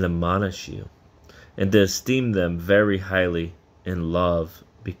Lord and admonish you, and to esteem them very highly in love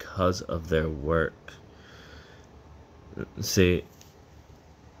because of their work. See,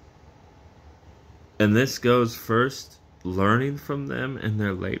 and this goes first, learning from them in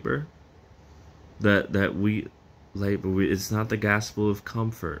their labor, that we labor. It's not the gospel of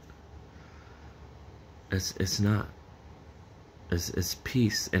comfort. It's not. It's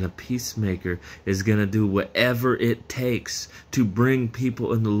peace, and a peacemaker is going to do whatever it takes to bring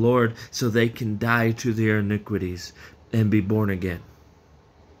people in the Lord so they can die to their iniquities and be born again.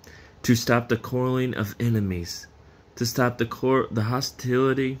 To stop the quarreling of enemies, to stop the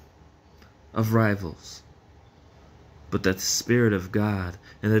hostility of rivals. But that the Spirit of God,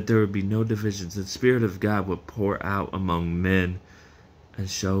 and that there would be no divisions, the Spirit of God would pour out among men and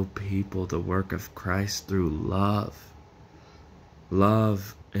show people the work of Christ through love.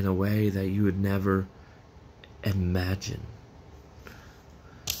 Love in a way that you would never imagine.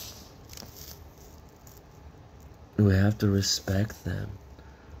 We have to respect them.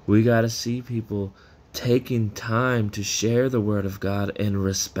 We got to see people taking time to share the Word of God and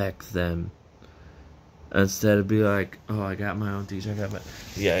respect them. Instead of be like, oh, I got my own teacher, I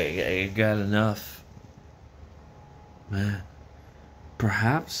got enough. Man,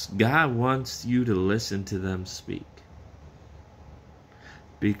 perhaps God wants you to listen to them speak.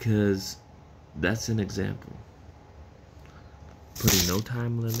 Because that's an example. Putting no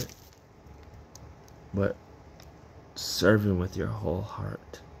time limit, but serving with your whole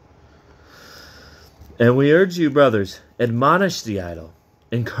heart. And we urge you, brothers, admonish the idle,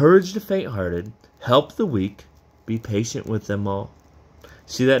 encourage the faint-hearted, help the weak, be patient with them all.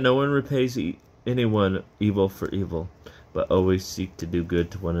 See that no one repays anyone evil for evil, but always seek to do good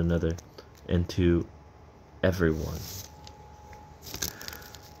to one another and to everyone.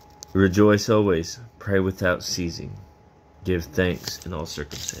 Rejoice always, pray without ceasing, give thanks in all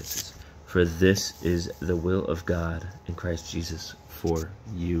circumstances, for this is the will of God in Christ Jesus for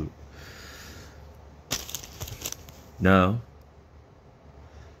you. Now,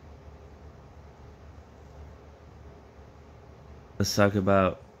 let's talk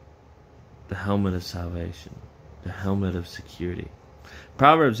about the helmet of salvation, the helmet of security.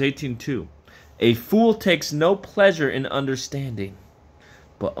 Proverbs 18:2. A fool takes no pleasure in understanding,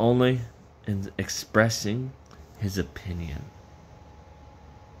 but only in expressing his opinion.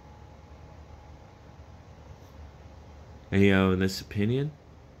 And and this opinion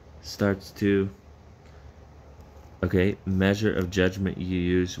starts to, measure of judgment you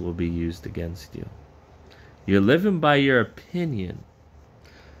use will be used against you. You're living by your opinion.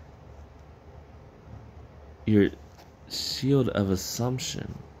 Your shield of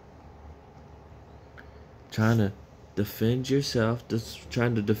assumption. Trying to defend yourself, just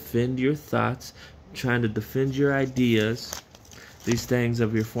trying to defend your thoughts, trying to defend your ideas, these things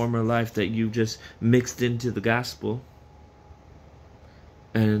of your former life that you just mixed into the gospel,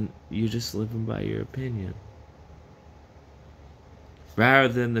 and you're just living by your opinion. Rather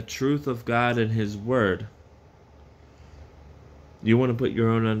than the truth of God and His Word, you want to put your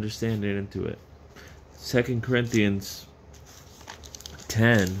own understanding into it. 2 Corinthians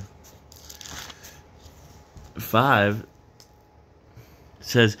 10:5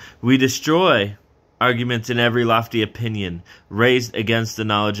 says, we destroy arguments and every lofty opinion raised against the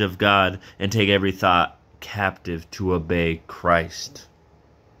knowledge of God, and take every thought captive to obey Christ.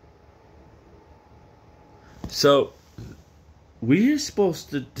 So, we are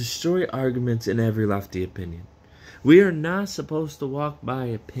supposed to destroy arguments and every lofty opinion. We are not supposed to walk by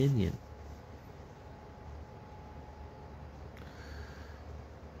opinion.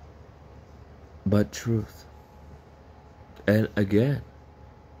 But truth. And again,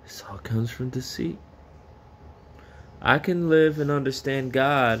 this all comes from deceit. I can live and understand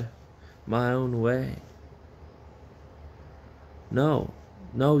God my own way. No,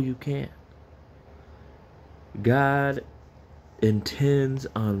 you can't. God intends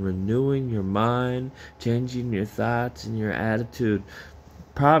on renewing your mind, changing your thoughts and your attitude.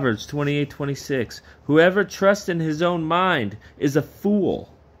 Proverbs 28:26. Whoever trusts in his own mind is a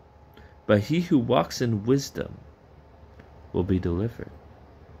fool, but he who walks in wisdom will be delivered.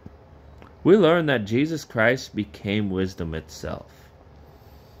 We learn that Jesus Christ became wisdom itself.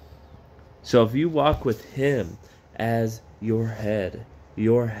 So if you walk with him as your head,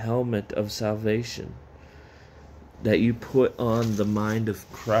 your helmet of salvation, that you put on the mind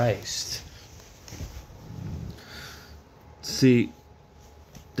of Christ. See,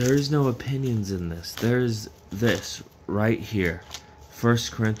 there is no opinions in this. There's this right here. 1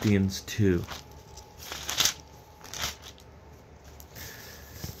 Corinthians 2.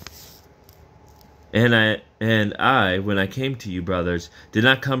 And I, when I came to you, brothers, did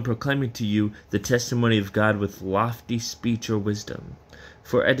not come proclaiming to you the testimony of God with lofty speech or wisdom.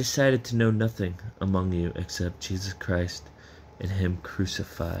 For I decided to know nothing among you except Jesus Christ and him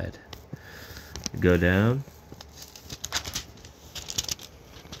crucified. Go down.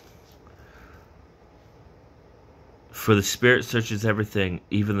 For the Spirit searches everything,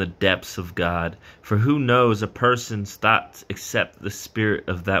 even the depths of God. For who knows a person's thoughts except the spirit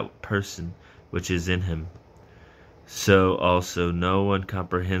of that person which is in him? So also no one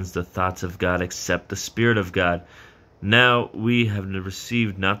comprehends the thoughts of God except the Spirit of God. Now we have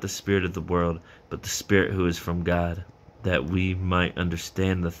received not the spirit of the world, but the Spirit who is from God, that we might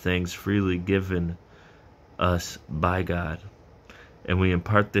understand the things freely given us by God. And we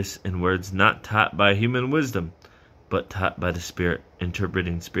impart this in words not taught by human wisdom, but taught by the Spirit,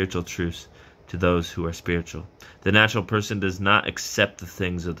 interpreting spiritual truths to those who are spiritual. The natural person does not accept the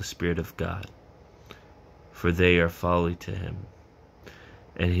things of the Spirit of God, for they are folly to him,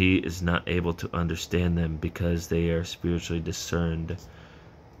 and he is not able to understand them because they are spiritually discerned.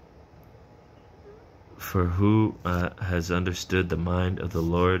 For who has understood the mind of the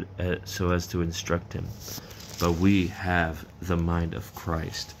Lord so as to instruct him? But we have the mind of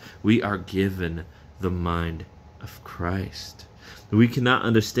Christ. We are given the mind of Christ. We cannot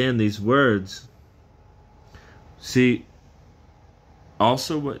understand these words. See,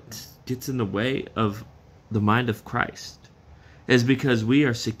 also what gets in the way of the mind of Christ is because we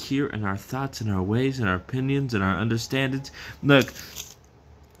are secure in our thoughts and our ways and our opinions and our understandings. Look,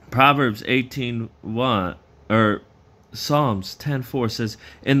 Proverbs 18:1 or Psalms 10:4 says,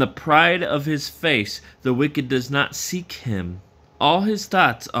 "In the pride of his face the wicked does not seek him. All his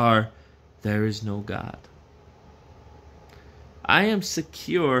thoughts are, there is no God." I am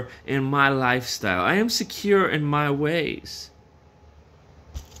secure in my lifestyle. I am secure in my ways.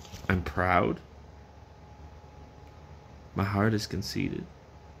 I'm proud. My heart is conceited.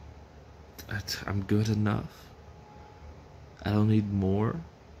 I'm good enough. I don't need more.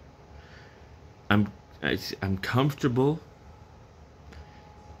 I'm comfortable.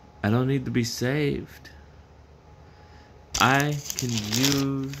 I don't need to be saved. I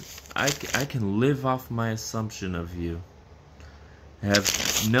can live off my assumption of you. I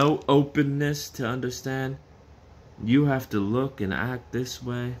have no openness to understand. You have to look and act this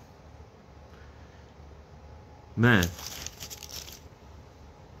way. Man.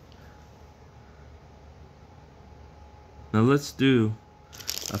 Now let's do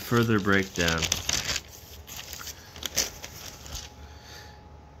a further breakdown.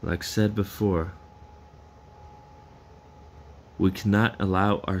 Like said before, we cannot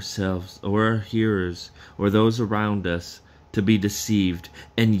allow ourselves or our hearers or those around us to be deceived,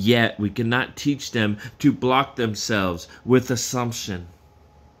 and yet we cannot teach them to block themselves with assumption.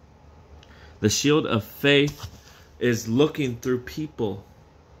 The shield of faith is looking through people,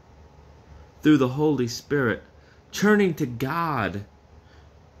 through the Holy Spirit, turning to God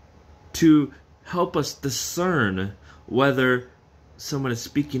to help us discern whether someone is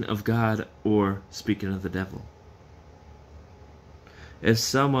speaking of God or speaking of the devil. If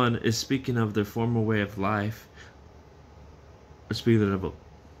someone is speaking of their former way of life or speaking of the devil,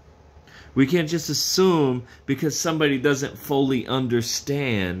 we can't just assume because somebody doesn't fully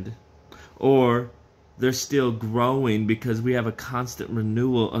understand or they're still growing because we have a constant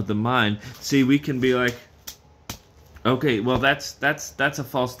renewal of the mind. See, we can be like, okay, well, that's a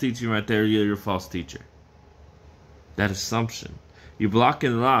false teaching right there. You're a false teacher. That assumption. You're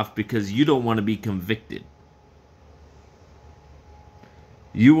blocking it off because you don't want to be convicted.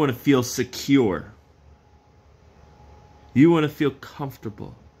 You want to feel secure. You want to feel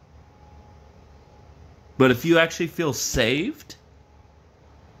comfortable. But if you actually feel saved,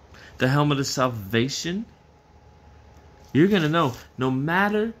 the helmet of salvation, you're going to know, no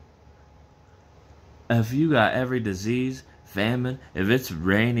matter if you got every disease, famine, if it's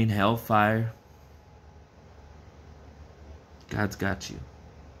raining hellfire, God's got you.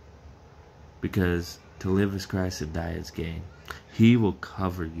 Because to live is Christ and die is gain. He will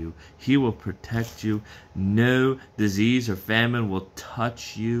cover you. He will protect you. No disease or famine will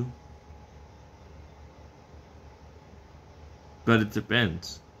touch you. But it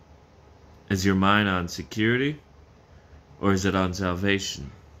depends. Is your mind on security or is it on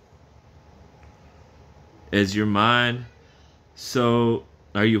salvation? Is your mind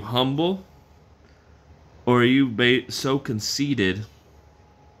are you humble or are you so conceited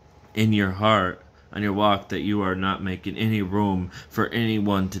in your heart on your walk that you are not making any room for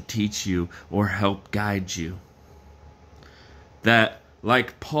anyone to teach you or help guide you? That,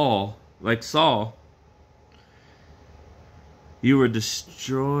 like Saul, you were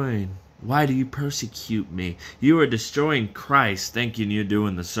destroying. Why do you persecute me? You are destroying Christ, thinking you're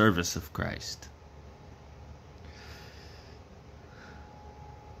doing the service of Christ.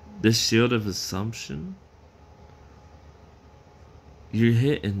 This shield of assumption, you're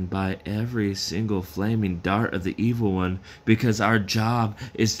hidden by every single flaming dart of the evil one because our job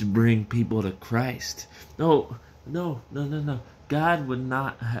is to bring people to Christ. No. God would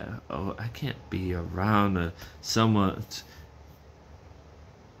not have... Oh, I can't be around someone...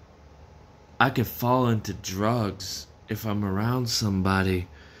 I could fall into drugs if I'm around somebody.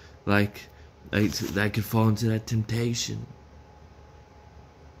 Like I could fall into that temptation.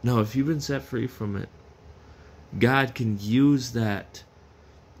 No, if you've been set free from it, God can use that.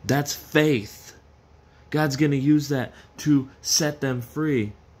 That's faith. God's going to use that to set them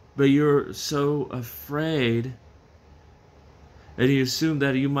free. But you're so afraid, and you assume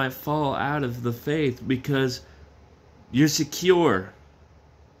that you might fall out of the faith because you're secure,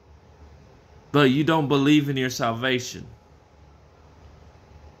 but you don't believe in your salvation.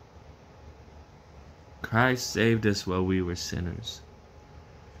 Christ saved us while we were sinners.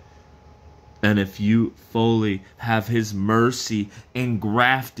 And if you fully have His mercy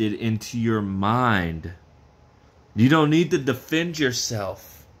engrafted into your mind, you don't need to defend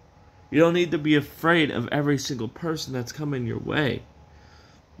yourself. You don't need to be afraid of every single person that's coming your way.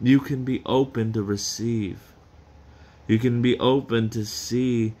 You can be open to receive. You can be open to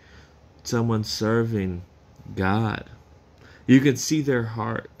see someone serving God. You can see their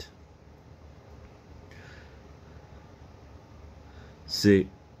heart. See,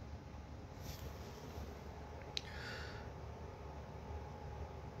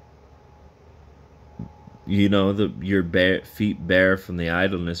 you know, your feet bare from the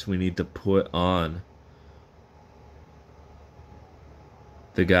idleness. We need to put on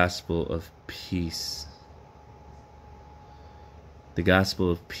the gospel of peace. The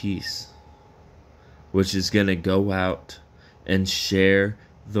gospel of peace, which is going to go out and share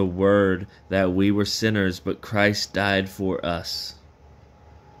the word that we were sinners, but Christ died for us.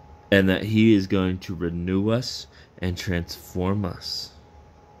 And that He is going to renew us and transform us.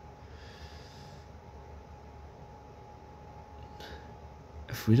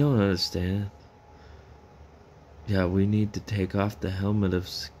 If we don't understand, we need to take off the helmet of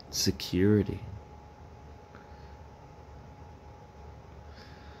security.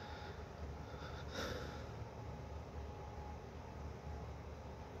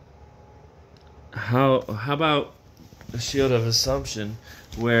 How about a shield of assumption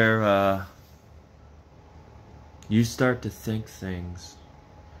where you start to think things?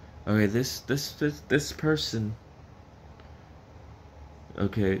 Okay, this person.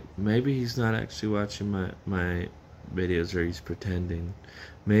 Okay, maybe he's not actually watching my videos, or he's pretending.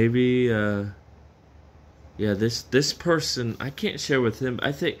 Maybe this person, I can't share with him.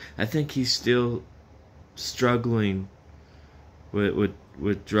 I think he's still struggling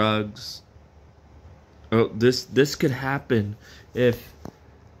with drugs. Oh, this could happen if,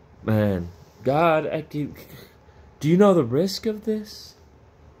 man, God, do you know the risk of this?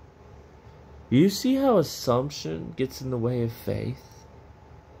 You see how assumption gets in the way of faith?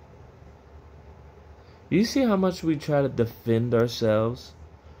 You see how much we try to defend ourselves,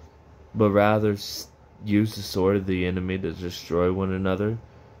 but rather use the sword of the enemy to destroy one another?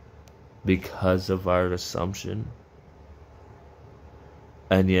 because of our assumption.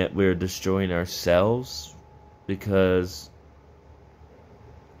 And yet we're destroying ourselves because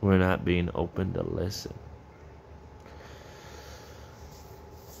we're not being open to listen.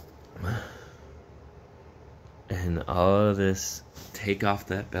 And all of this, take off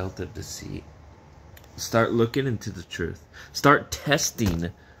that belt of deceit. Start looking into the truth. Start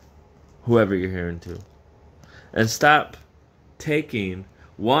testing whoever you're hearing to. And stop taking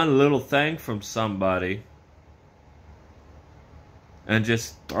one little thing from somebody and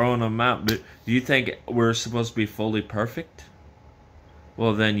just throwing them out. Do you think we're supposed to be fully perfect?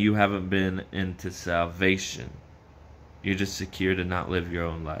 Well, then you haven't been into salvation. You're just secure to not live your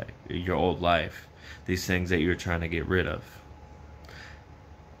own life, your old life. These things that you're trying to get rid of.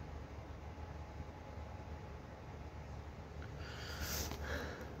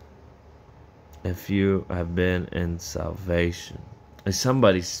 If you have been in salvation, is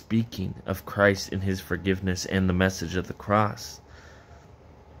somebody speaking of Christ and his forgiveness and the message of the cross,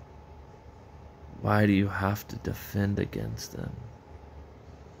 why do you have to defend against them?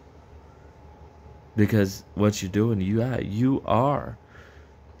 Because what you're doing, you are.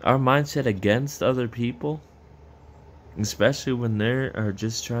 Our mindset against other people, especially when they are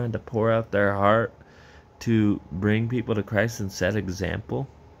just trying to pour out their heart to bring people to Christ and set example,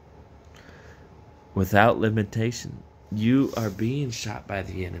 without limitation, you are being shot by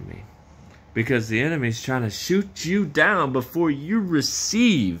the enemy. Because the enemy is trying to shoot you down before you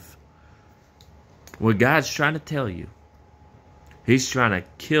receive what God's trying to tell you. He's trying to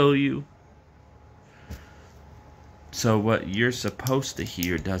kill you. So what you're supposed to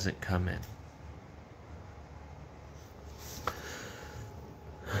hear doesn't come in.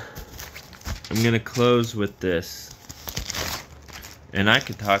 I'm going to close with this. And I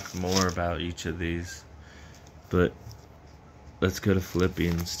could talk more about each of these. But let's go to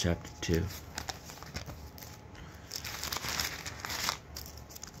Philippians chapter 2.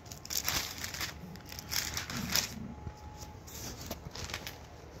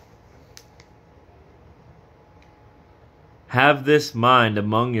 Have this mind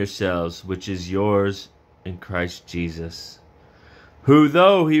among yourselves, which is yours in Christ Jesus, who,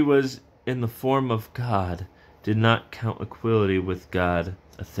 though he was in the form of God, did not count equality with God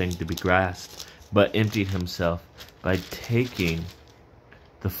a thing to be grasped, but emptied himself by taking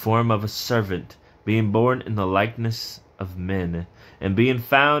the form of a servant, being born in the likeness of men, and being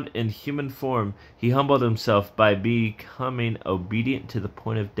found in human form, he humbled himself by becoming obedient to the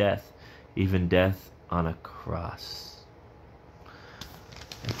point of death, even death on a cross.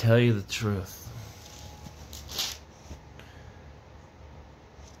 I tell you the truth.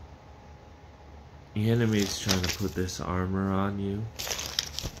 The enemy is trying to put this armor on you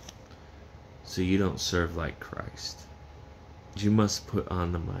so you don't serve like Christ. You must put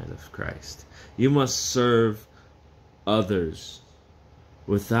on the mind of Christ. You must serve others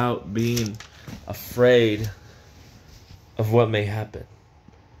without being afraid of what may happen.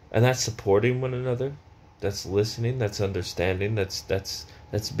 And that's supporting one another. That's listening. That's understanding.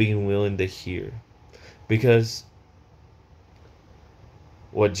 That's being willing to hear. Because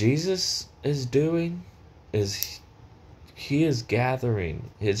what Jesus is doing is he is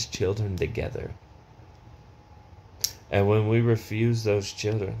gathering his children together. And when we refuse those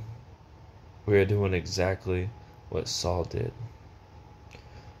children, we are doing exactly what Saul did.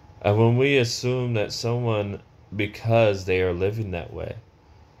 And when we assume that someone, because they are living that way,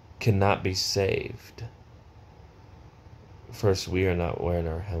 cannot be saved, first, we are not wearing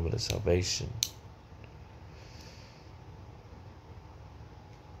our helmet of salvation.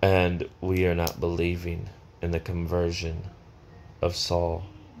 And we are not believing in the conversion of Saul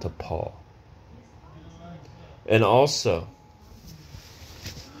to Paul. And also,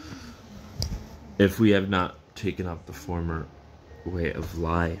 if we have not taken up the former way of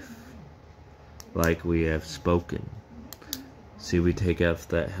life, like we have spoken, see, we take off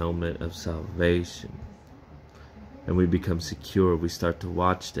that helmet of salvation. And we become secure. We start to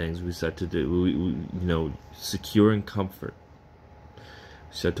watch things. We start to do, secure and comfort.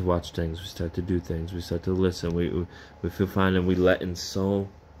 We start to watch things. We start to do things. We start to listen. We feel fine, and we let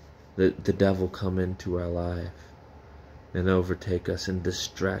the devil come into our life and overtake us and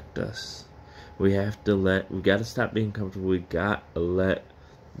distract us. We got to stop being comfortable. We got to let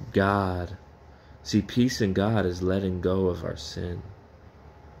God. See, peace in God is letting go of our sin.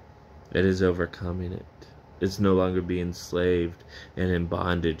 It is overcoming it. It's no longer being enslaved and in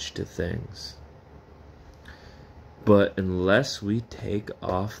bondage to things. But unless we take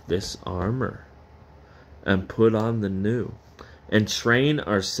off this armor and put on the new and train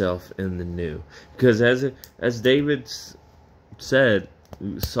ourselves in the new, because as David said,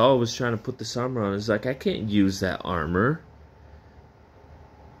 Saul was trying to put this armor on. He's like, I can't use that armor.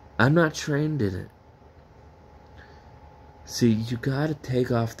 I'm not trained in it. See, you gotta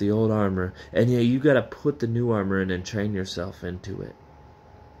take off the old armor, and yeah, you gotta put the new armor in and train yourself into it.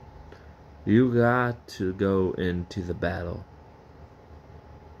 You got to go into the battle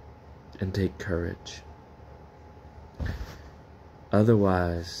and take courage.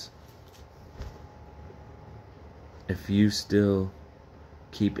 Otherwise, if you still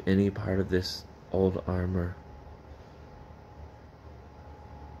keep any part of this old armor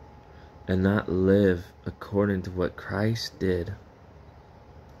and not live according to what Christ did,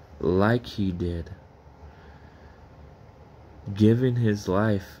 like he did, giving his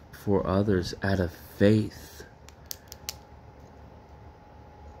life for others out of faith,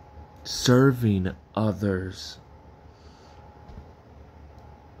 serving others,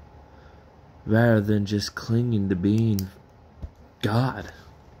 rather than just clinging to being God.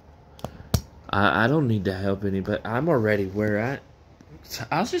 I don't need to help anybody. I'm already where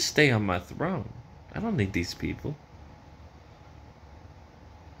I'll just stay on my throne. I don't need these people.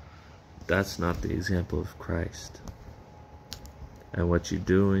 That's not the example of Christ. And what you're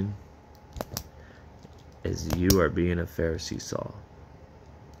doing is you are being a Pharisee Saul.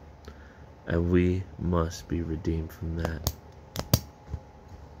 And we must be redeemed from that.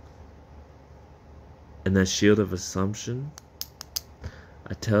 And that shield of assumption,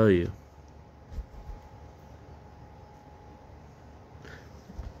 I tell you,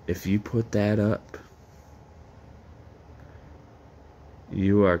 if you put that up,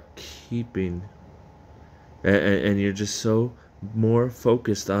 you are keeping, and you're just so more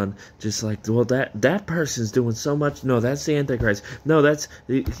focused on just like, well, that person's doing so much. No, that's the Antichrist. No,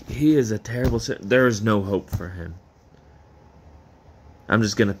 he is a terrible sin. There is no hope for him. I'm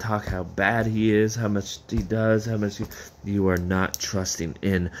just going to talk how bad he is, how much he does, you are not trusting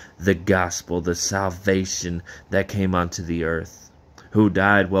in the gospel, the salvation that came onto the earth, who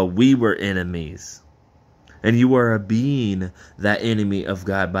died while we were enemies. And you are being that enemy of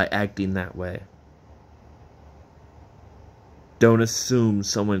God by acting that way. Don't assume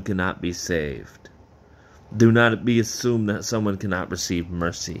someone cannot be saved. Do not be assumed that someone cannot receive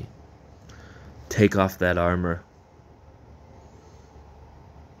mercy. Take off that armor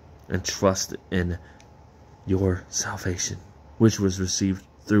and trust in your salvation, which was received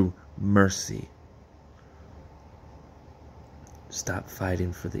through mercy. Stop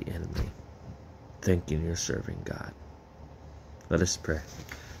fighting for the enemy, thinking you're serving God. Let us pray.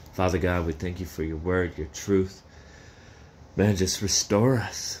 Father God, we thank you for your word, your truth. Man, just restore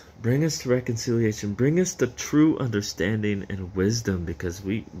us. Bring us to reconciliation. Bring us to true understanding and wisdom, because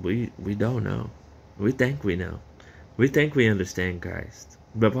we don't know. We think we know. We think we understand Christ.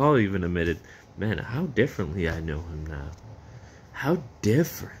 But Paul even admitted, man, how differently I know him now. How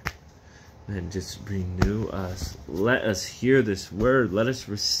different. Man, just renew us. Let us hear this word. Let us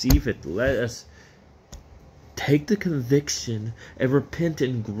receive it. Let us take the conviction and repent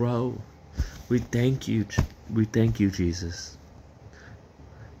and grow. We thank you. We thank you, Jesus.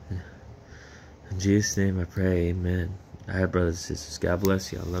 In Jesus' name I pray, amen. All right, brothers and sisters. God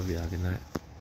bless you. I love you. Good night.